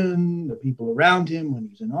revolution, the people around him when he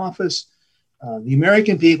was in office, the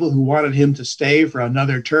American people who wanted him to stay for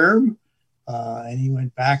another term, and he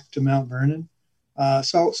went back to Mount Vernon.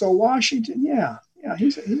 So Washington, yeah,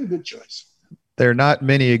 he's a good choice. There are not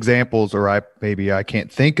many examples, or I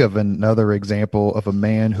can't think of another example of a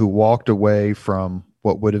man who walked away from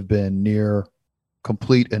what would have been near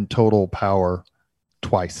complete and total power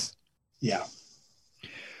twice. Yeah.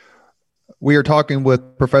 We are talking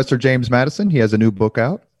with Professor James Madison. He has a new book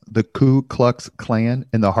out, The Ku Klux Klan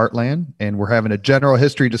in the Heartland. And we're having a general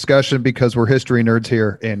history discussion because we're history nerds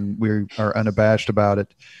here and we are unabashed about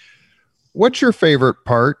it. What's your favorite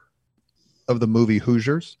part of the movie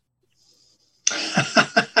Hoosiers?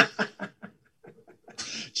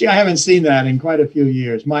 Gee, I haven't seen that in quite a few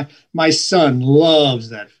years. My son loves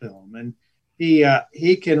that film, and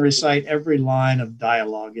he can recite every line of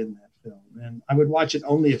dialogue in that film. And I would watch it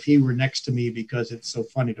only if he were next to me because it's so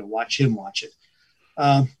funny to watch him watch it.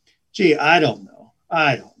 I don't know.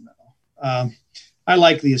 I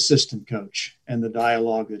like the assistant coach and the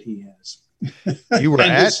dialogue that he has. You were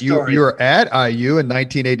at IU in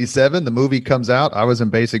 1987. The movie comes out. I was in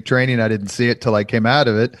basic training. I didn't see it till I came out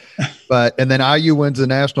of it. And then IU wins the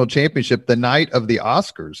national championship the night of the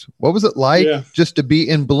Oscars. What was it like just to be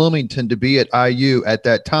in Bloomington, to be at IU at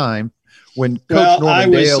that time when Coach Norman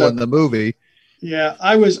Dale in the movie? Yeah,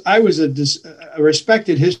 I was a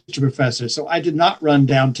respected history professor, so I did not run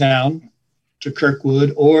downtown to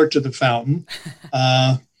Kirkwood or to the Fountain.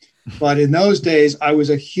 But in those days, I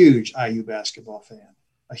was a huge IU basketball fan.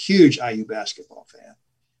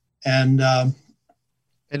 And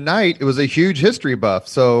at night, it was a huge history buff.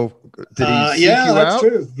 So did he seek you that's out?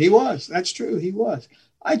 true. He was. That's true. He was.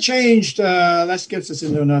 I changed. That gets us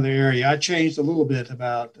into another area. I changed a little bit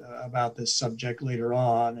about this subject later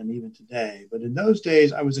on and even today. But in those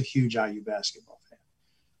days, I was a huge IU basketball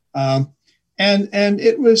fan. And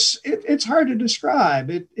it's hard to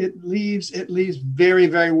describe. It leaves very,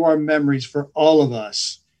 very warm memories for all of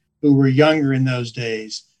us who were younger in those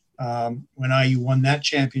days when IU won that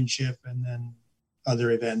championship and then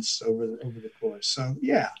other events over the course. So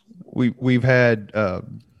yeah, we've had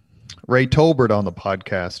Ray Tolbert on the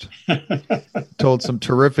podcast, told some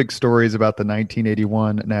terrific stories about the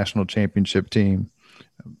 1981 national championship team.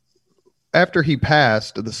 After he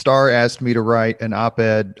passed, the Star asked me to write an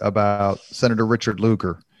op-ed about Senator Richard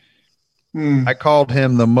Lugar. I called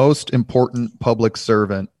him the most important public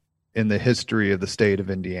servant in the history of the state of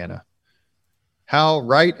Indiana. How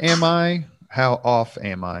right am I? How off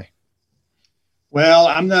am I? Well,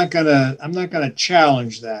 I'm not gonna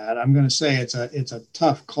challenge that. I'm gonna say it's a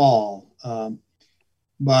tough call.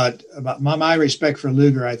 But about my respect for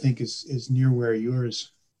Lugar, I think is near where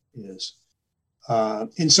yours is.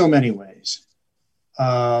 In so many ways.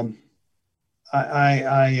 From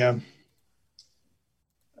the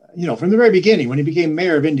very beginning, when he became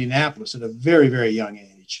mayor of Indianapolis at a very, very young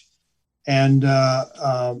age, and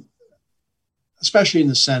especially in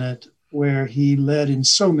the Senate, where he led in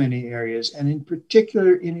so many areas, and in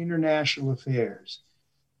particular in international affairs,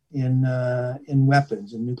 in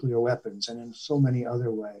weapons, in nuclear weapons, and in so many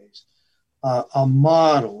other ways. A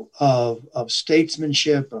model of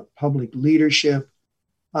statesmanship, of public leadership.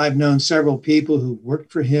 I've known several people who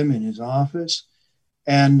worked for him in his office,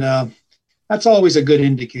 and that's always a good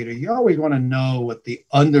indicator. You always want to know what the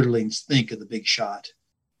underlings think of the big shot,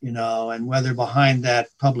 and whether behind that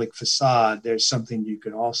public facade there's something you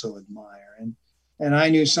could also admire. And I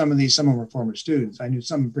knew some of them were former students. I knew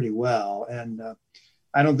some pretty well, and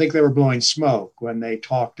I don't think they were blowing smoke when they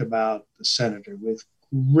talked about the senator with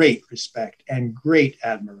great respect and great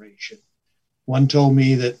admiration. One told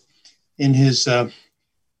me that in his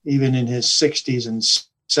even in his 60s and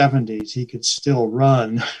 70s, he could still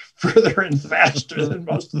run further and faster than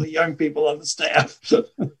most of the young people on the staff.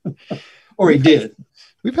 Or he did.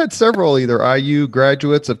 We've had several either IU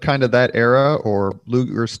graduates of kind of that era or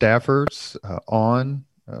Lugar staffers on.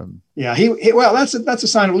 Yeah, well, that's a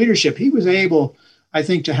sign of leadership. He was able I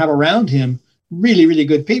think, to have around him really, really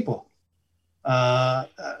good people. The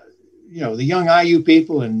young IU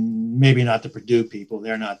people, and maybe not the Purdue people,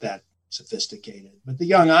 they're not that sophisticated, but the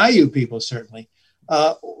young IU people certainly,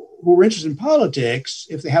 who were interested in politics,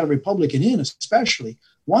 if they had a Republican in especially,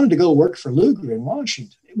 wanted to go work for Lugar in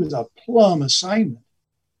Washington. It was a plum assignment.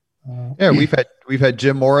 We've had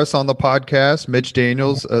Jim Morris on the podcast, Mitch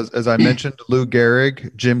Daniels, as I mentioned, Lou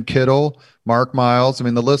Gehrig, Jim Kittle, Mark Miles. I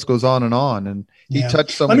mean, the list goes on, and he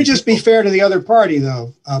touched so many. Let me just be fair to the other party,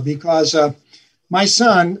 though, because my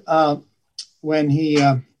son, when he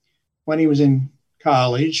was in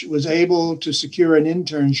college, was able to secure an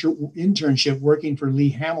internship working for Lee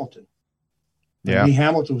Hamilton. Yeah, Lee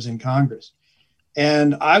Hamilton was in Congress,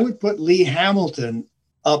 and I would put Lee Hamilton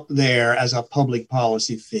up there as a public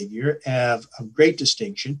policy figure of great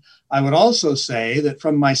distinction. I would also say that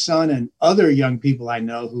from my son and other young people I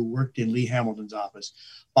know who worked in Lee Hamilton's office,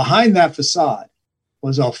 behind that facade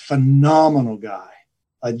was a phenomenal guy,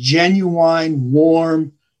 a genuine,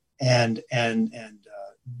 warm, and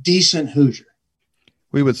decent Hoosier.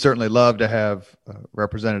 We would certainly love to have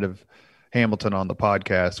Representative Hamilton on the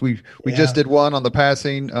podcast. We just did one on the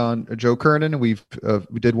passing on Joe Kernan, and we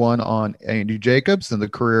did one on Andrew Jacobs and the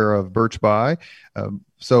career of Birch Bayh.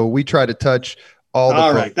 So we try to touch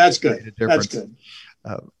all right, that's good. That's good.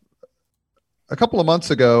 A couple of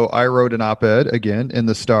months ago, I wrote an op-ed again in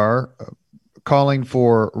the Star calling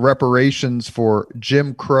for reparations for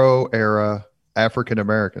Jim Crow era African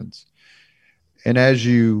Americans. And as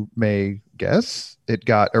you may guess, it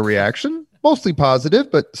got a reaction. Mostly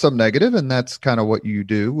positive, but some negative, and that's kind of what you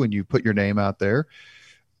do when you put your name out there.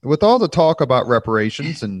 With all the talk about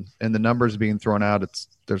reparations and the numbers being thrown out,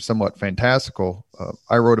 they're somewhat fantastical.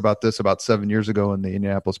 I wrote about this about 7 years ago in the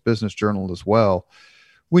Indianapolis Business Journal as well.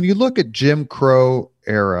 When you look at Jim Crow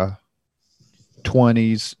era,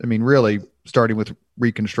 20s, I mean, really starting with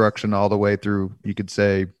Reconstruction all the way through, you could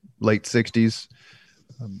say, late 60s.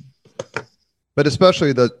 But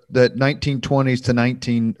especially the 1920s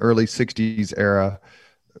to early 60s era,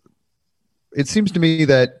 it seems to me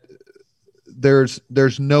that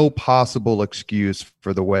there's no possible excuse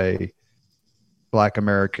for the way Black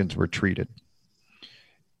Americans were treated.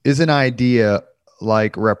 Is an idea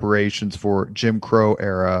like reparations for Jim Crow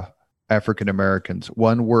era African Americans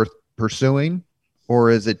one worth pursuing, or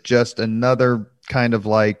is it just another kind of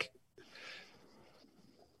like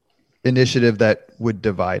initiative that would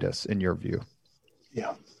divide us, in your view?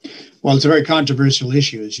 Yeah. Well, it's a very controversial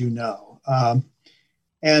issue, as you know.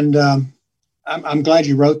 I'm glad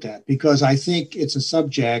you wrote that, because I think it's a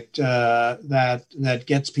subject that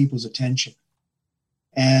gets people's attention,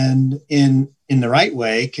 and in the right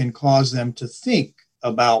way can cause them to think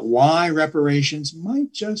about why reparations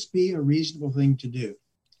might just be a reasonable thing to do.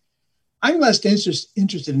 I'm less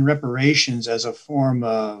interested in reparations as a form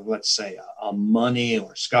of, let's say, a money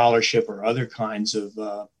or scholarship or other kinds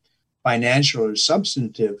of financial or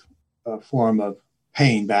substantive form of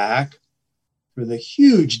paying back for the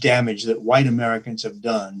huge damage that white Americans have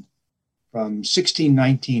done from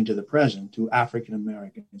 1619 to the present to African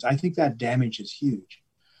Americans. I think that damage is huge.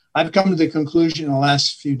 I've come to the conclusion in the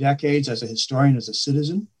last few decades as a historian, as a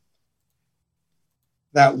citizen,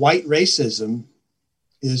 that white racism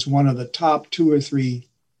is one of the top 2 or 3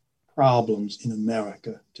 problems in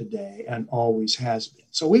America today and always has been.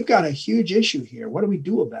 So we've got a huge issue here. What do we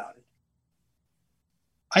do about it?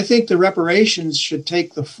 I think the reparations should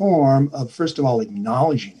take the form of, first of all,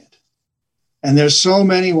 acknowledging it. And there's so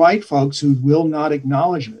many white folks who will not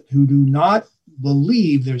acknowledge it, who do not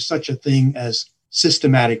believe there's such a thing as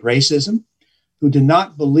systematic racism, who do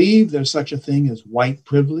not believe there's such a thing as white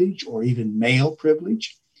privilege or even male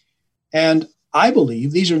privilege. And I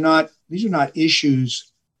believe these are not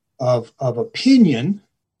issues of opinion.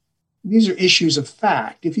 These are issues of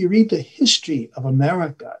fact. If you read the history of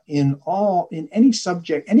America in any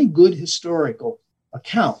subject, any good historical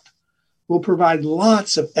account will provide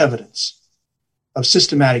lots of evidence of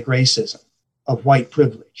systematic racism, of white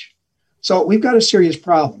privilege. So we've got a serious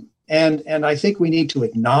problem. And I think we need to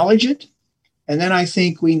acknowledge it. And then I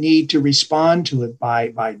think we need to respond to it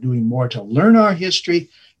by doing more to learn our history,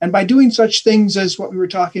 and by doing such things as what we were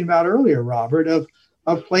talking about earlier, Robert, of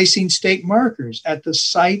placing state markers at the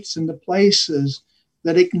sites and the places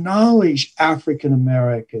that acknowledge African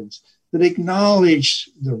Americans, that acknowledge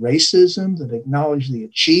the racism, that acknowledge the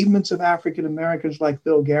achievements of African Americans like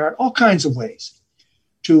Bill Garrett, all kinds of ways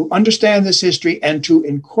to understand this history and to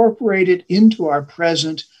incorporate it into our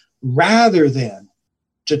present, rather than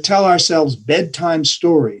to tell ourselves bedtime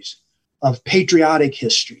stories of patriotic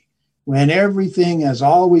history, when everything has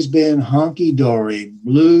always been hunky-dory,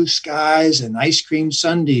 blue skies and ice cream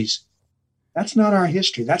sundaes. That's not our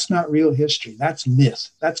history. That's not real history. That's myth.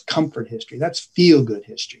 That's comfort history. That's feel-good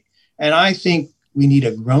history. And I think we need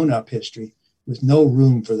a grown-up history with no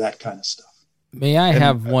room for that kind of stuff. May I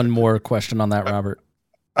have one more question on that, Robert?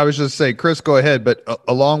 I was just saying, Chris, go ahead, but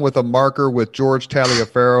along with a marker with George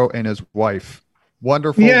Taliaferro and his wife.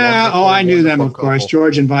 Wonderful. Yeah. Wonderful, I knew them, of couple. course.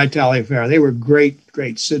 George and Vi Taliaferro. They were great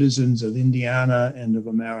citizens of Indiana and of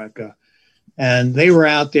America. And they were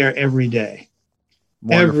out there every day.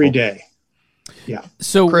 Wonderful. Every day. Yeah.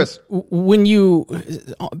 So, Chris, when you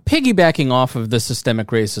piggybacking off of the systemic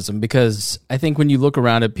racism, because I think when you look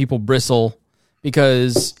around it, people bristle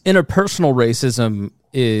because interpersonal racism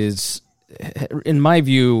is, in my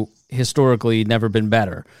view, historically never been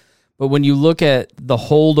better. But when you look at the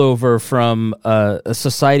holdover from a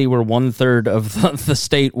society where 1/3 of the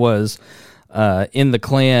state was in the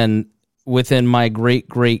Klan within my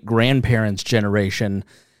great-great-grandparents' generation,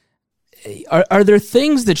 are there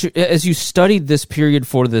things that you, as you studied this period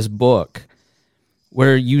for this book,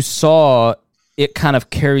 where you saw it kind of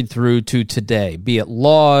carried through to today, be it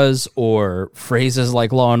laws or phrases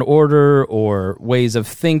like law and order or ways of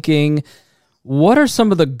thinking? What are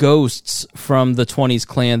some of the ghosts from the 20s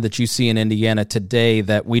Klan that you see in Indiana today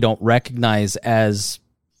that we don't recognize as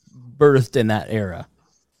birthed in that era?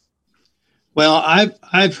 Well,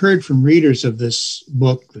 I've heard from readers of this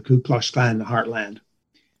book, The Ku Klux Klan in the Heartland,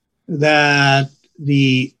 that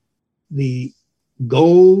the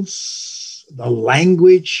goals, the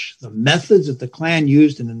language, the methods that the Klan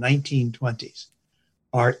used in the 1920s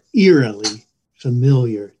are eerily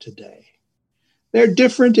familiar today. They're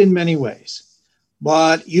different in many ways,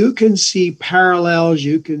 but you can see parallels,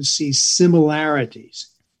 you can see similarities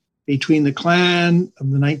between the Klan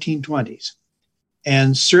of the 1920s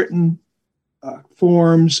and certain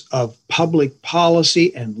forms of public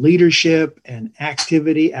policy and leadership and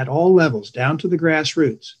activity at all levels, down to the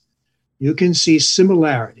grassroots. You can see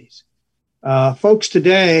similarities. Folks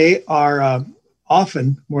today are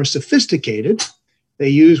often more sophisticated. They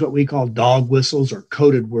use what we call dog whistles or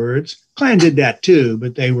coded words. Klan did that too,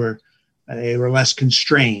 but they were less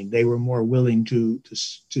constrained. They were more willing to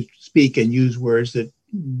speak and use words that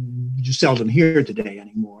you seldom hear today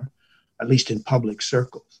anymore, at least in public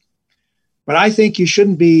circles. But I think you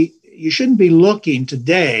shouldn't be looking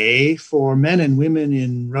today for men and women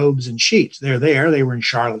in robes and sheets. They're there. They were in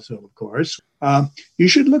Charlottesville, of course. You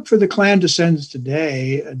should look for the Klan descendants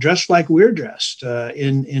today dressed like we're dressed,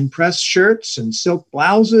 in pressed shirts and silk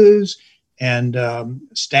blouses, and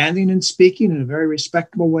standing and speaking in a very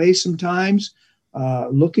respectable way sometimes,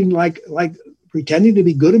 looking like pretending to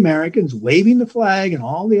be good Americans, waving the flag and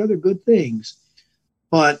all the other good things,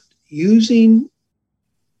 but using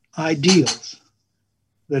ideals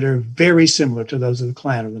that are very similar to those of the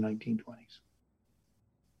Klan of the 1920s.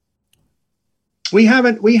 We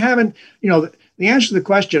haven't, the answer to the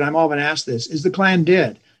question, I'm often asked this, is the Klan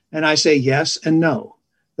dead? And I say yes and no.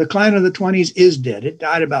 The Klan of the 20s is dead. It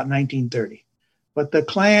died about 1930. But the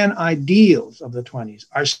Klan ideals of the 20s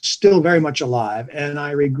are still very much alive. And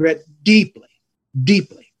I regret deeply,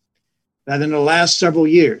 deeply that in the last several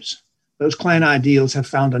years, those Klan ideals have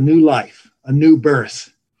found a new life, a new birth.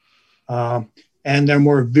 And they're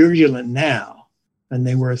more virulent now than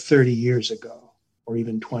they were 30 years ago or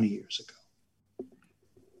even 20 years ago.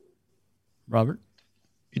 Robert?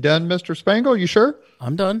 You done, Mr. Spangle? You sure?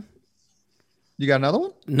 I'm done. You got another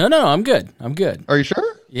one? No, I'm good. Are you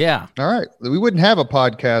sure? Yeah. All right. We wouldn't have a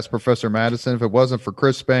podcast, Professor Madison, if it wasn't for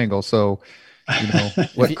Chris Spangle. So,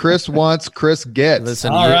 what Chris wants, Chris gets.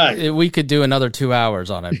 Listen, all right. We could do another 2 hours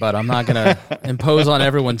on it, but I'm not going to impose on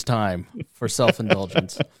everyone's time for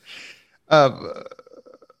self-indulgence.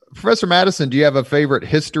 Professor Madison, do you have a favorite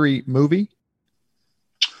history movie?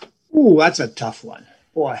 Ooh, that's a tough one.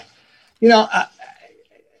 Boy,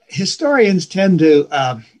 historians tend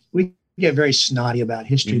to, we get very snotty about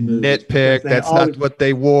history movies. Nitpick. That's not what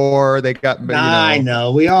they wore. They got, I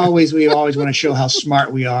know. We always want to show how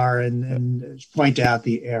smart we are and point out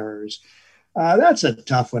the errors. That's a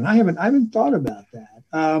tough one. I haven't thought about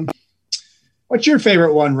that. What's your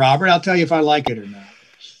favorite one, Robert? I'll tell you if I like it or not.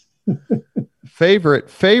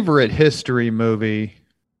 Favorite history movie.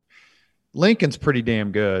 Lincoln's pretty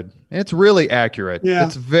damn good. It's really accurate. Yeah.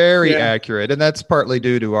 It's very accurate. And that's partly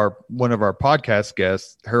due to one of our podcast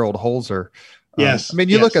guests, Harold Holzer. Yes.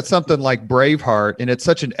 You look at something like Braveheart and it's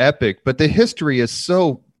such an epic, but the history is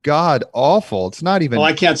so god awful. It's not even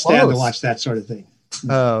I can't stand to watch that sort of thing.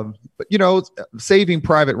 But Saving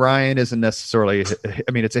Private Ryan isn't necessarily,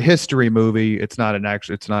 it's a history movie. It's not an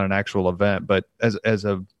actual event, but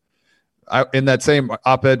in that same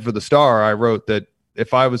op-ed for the Star, I wrote that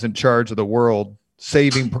if I was in charge of the world,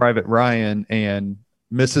 Saving Private Ryan and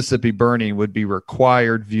Mississippi Burning would be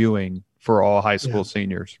required viewing for all high school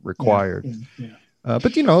seniors, required.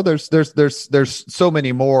 But there's so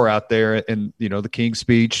many more out there, and the King's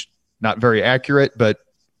Speech, not very accurate, but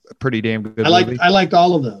a pretty damn good movie. I liked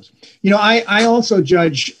all of those. I also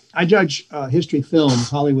judge history films,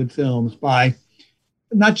 Hollywood films, by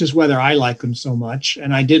not just whether I like them so much,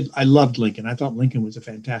 and I loved Lincoln. I thought Lincoln was a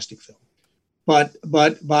fantastic film, but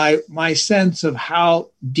by my sense of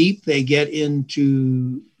how deep they get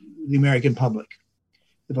into the American public.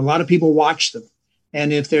 If a lot of people watch them,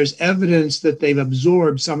 and if there's evidence that they've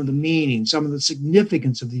absorbed some of the meaning, some of the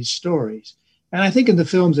significance of these stories, and I think in the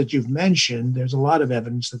films that you've mentioned, there's a lot of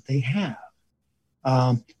evidence that they have,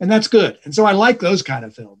 and that's good. And so I like those kind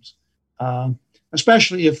of films,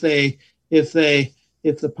 especially if the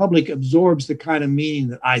public absorbs the kind of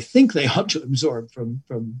meaning that I think they ought to absorb from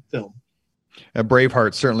film.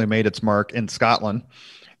 Braveheart certainly made its mark in Scotland,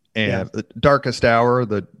 and The Darkest Hour,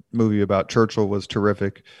 the movie about Churchill, was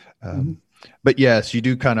terrific. But yes, you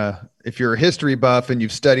do kind of, if you're a history buff and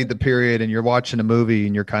you've studied the period and you're watching a movie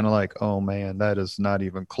and you're kind of like, oh man, that is not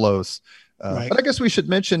even close. Right. But I guess we should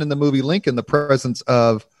mention in the movie Lincoln the presence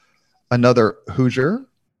of another Hoosier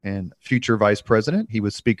and future vice president. He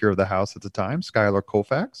was Speaker of the House at the time, Schuyler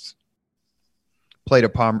Colfax. Played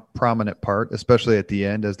a prominent part, especially at the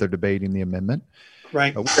end as they're debating the amendment.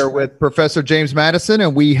 Right. We are with Professor James Madison,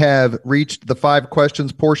 and we have reached the 5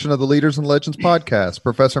 questions portion of the Leaders and Legends podcast.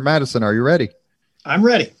 Professor Madison, are you ready? I'm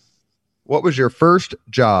ready. What was your first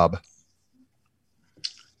job?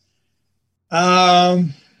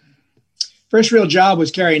 First real job was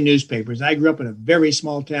carrying newspapers. I grew up in a very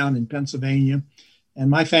small town in Pennsylvania, and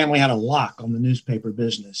my family had a lock on the newspaper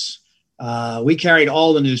business. We carried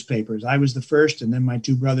all the newspapers. I was the first, and then my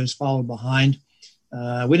 2 brothers followed behind.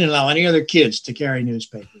 We didn't allow any other kids to carry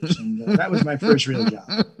newspapers, and that was my first real job.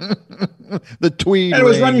 The tweed. And it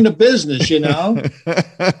was running a business,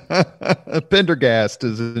 Pendergast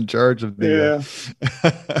is in charge of the.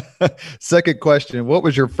 Second question: what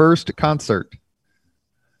was your first concert?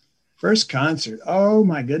 First concert? Oh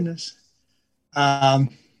my goodness! I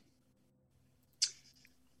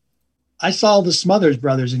saw the Smothers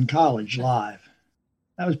Brothers in college live.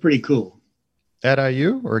 That was pretty cool. At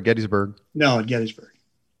IU or Gettysburg? No, at Gettysburg.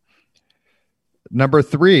 Number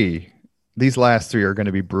 3. These last 3 are going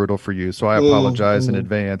to be brutal for you, so I apologize in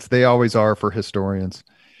advance. They always are for historians.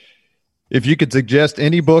 If you could suggest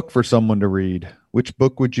any book for someone to read, which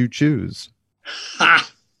book would you choose?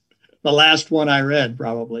 The last one I read,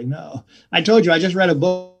 probably. No. I told you, I just read a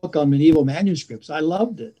book on medieval manuscripts. I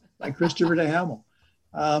loved it, by Christopher de Hamel.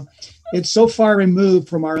 It's so far removed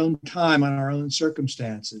from our own time and our own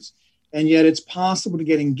circumstances. And yet it's possible to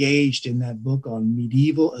get engaged in that book on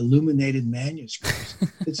medieval illuminated manuscripts.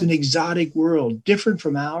 It's an exotic world, different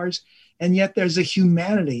from ours. And yet there's a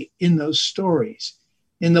humanity in those stories.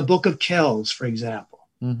 In the Book of Kells, for example.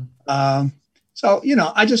 Mm-hmm. So,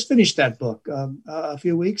 I just finished that book a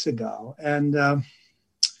few weeks ago. And,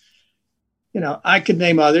 I could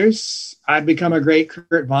name others. I've become a great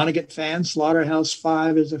Kurt Vonnegut fan.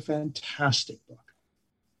 Slaughterhouse-Five is a fantastic book.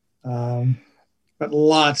 But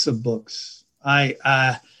lots of books. One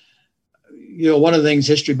of the things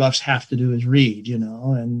history buffs have to do is read,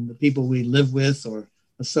 and the people we live with or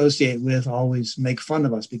associate with always make fun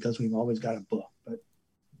of us because we've always got a book. But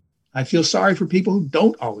I feel sorry for people who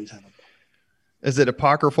don't always have a book. Is it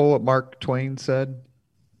apocryphal what Mark Twain said?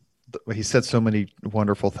 He said so many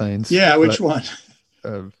wonderful things. Yeah, which one?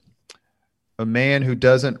 A man who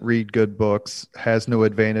doesn't read good books has no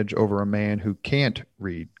advantage over a man who can't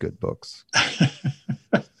read good books.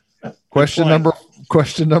 Question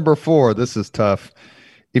number 4. This is tough.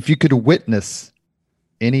 If you could witness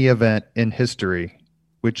any event in history,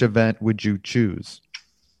 which event would you choose?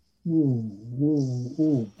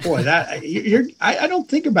 Boy, that I don't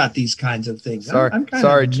think about these kinds of things. I'm kind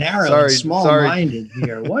of narrow and small-minded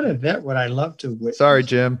here. What event would I love to witness? Sorry,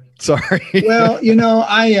 Jim. Sorry. Well,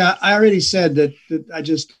 I already said that I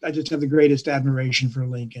just have the greatest admiration for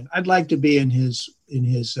Lincoln. I'd like to be in his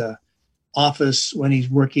office when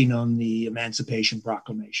he's working on the Emancipation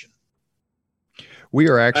Proclamation. We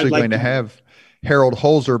are actually going to have Harold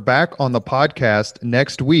Holzer back on the podcast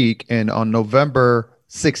next week, and on November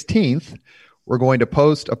 16th, we're going to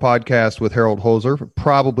post a podcast with Harold Holzer,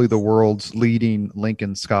 probably the world's leading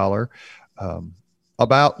Lincoln scholar,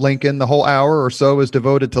 about Lincoln. The whole hour or so is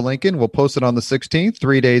devoted to Lincoln. We'll post it on the 16th,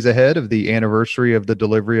 3 days ahead of the anniversary of the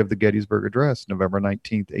delivery of the Gettysburg Address, November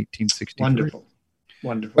 19th, 1863. Wonderful.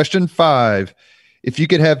 Question 5. If you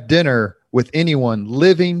could have dinner with anyone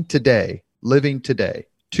living today,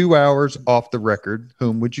 2 hours off the record,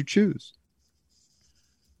 whom would you choose?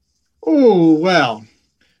 Oh, well,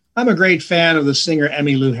 I'm a great fan of the singer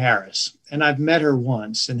Emmylou Harris, and I've met her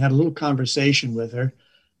once and had a little conversation with her.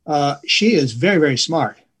 She is very, very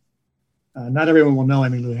smart. Not everyone will know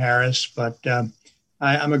Emmylou Harris, but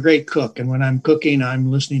I'm a great cook. And when I'm cooking,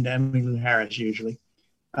 I'm listening to Emmylou Harris usually.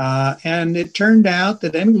 And it turned out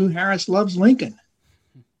that Emmylou Harris loves Lincoln.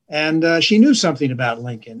 And she knew something about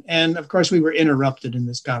Lincoln. And of course, we were interrupted in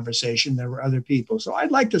this conversation. There were other people. So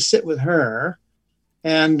I'd like to sit with her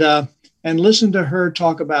and listen to her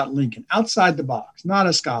talk about Lincoln outside the box, not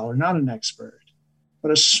a scholar, not an expert,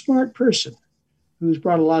 but a smart person who's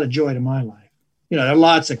brought a lot of joy to my life. You know, there are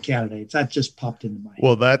lots of candidates. That just popped into my head.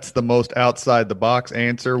 Well, that's the most outside the box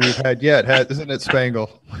answer we've had yet, isn't it,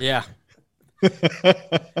 Spangle? Yeah.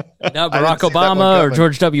 Now Barack Obama or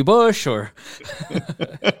George W. Bush or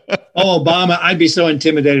Obama. I'd be so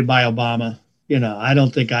intimidated by Obama. You know, I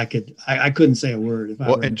don't think I could. I couldn't say a word. If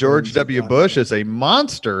I and George W. Bush is a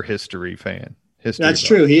monster history fan. That's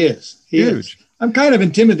true. He is. Huge. I'm kind of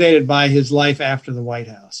intimidated by his life after the White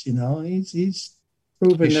House. You know, he's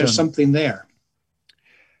proven there's something there.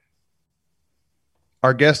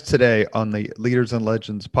 Our guest today on the Leaders and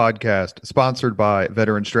Legends podcast, sponsored by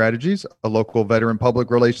Veteran Strategies, a local veteran public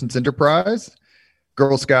relations enterprise,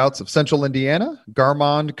 Girl Scouts of Central Indiana,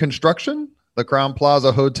 Garmond Construction, the Crown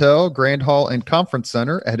Plaza Hotel, Grand Hall and Conference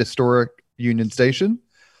Center at historic Union Station,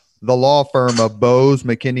 the law firm of Bose,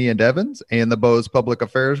 McKinney & Evans, and the Bose Public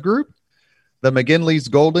Affairs Group, the McGinley's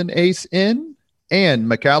Golden Ace Inn, and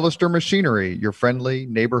McAllister Machinery, your friendly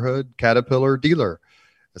neighborhood Caterpillar dealer.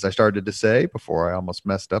 As I started to say before I almost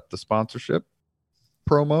messed up the sponsorship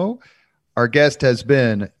promo, our guest has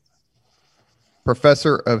been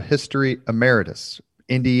Professor of History Emeritus,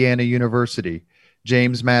 Indiana University,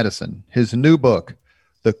 James Madison. His new book,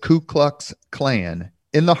 The Ku Klux Klan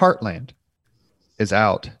in the Heartland, is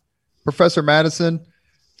out. Professor Madison,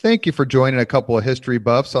 thank you for joining a couple of history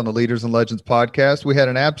buffs on the Leaders and Legends podcast. We had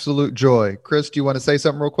an absolute joy. Chris, do you want to say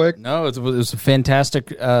something real quick? No, it was a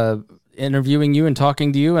fantastic interviewing you and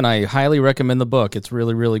talking to you, and I highly recommend the book. It's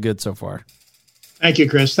really, really good so far. Thank you,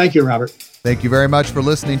 Chris. Thank you, Robert. Thank you very much for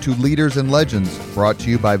listening to Leaders and Legends, brought to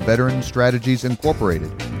you by Veteran Strategies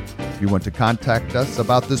Incorporated. If you want to contact us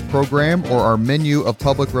about this program or our menu of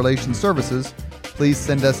public relations services, please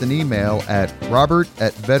send us an email at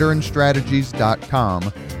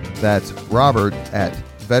robert@veteranstrategies.com. That's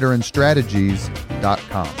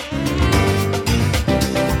robert@veteranstrategies.com.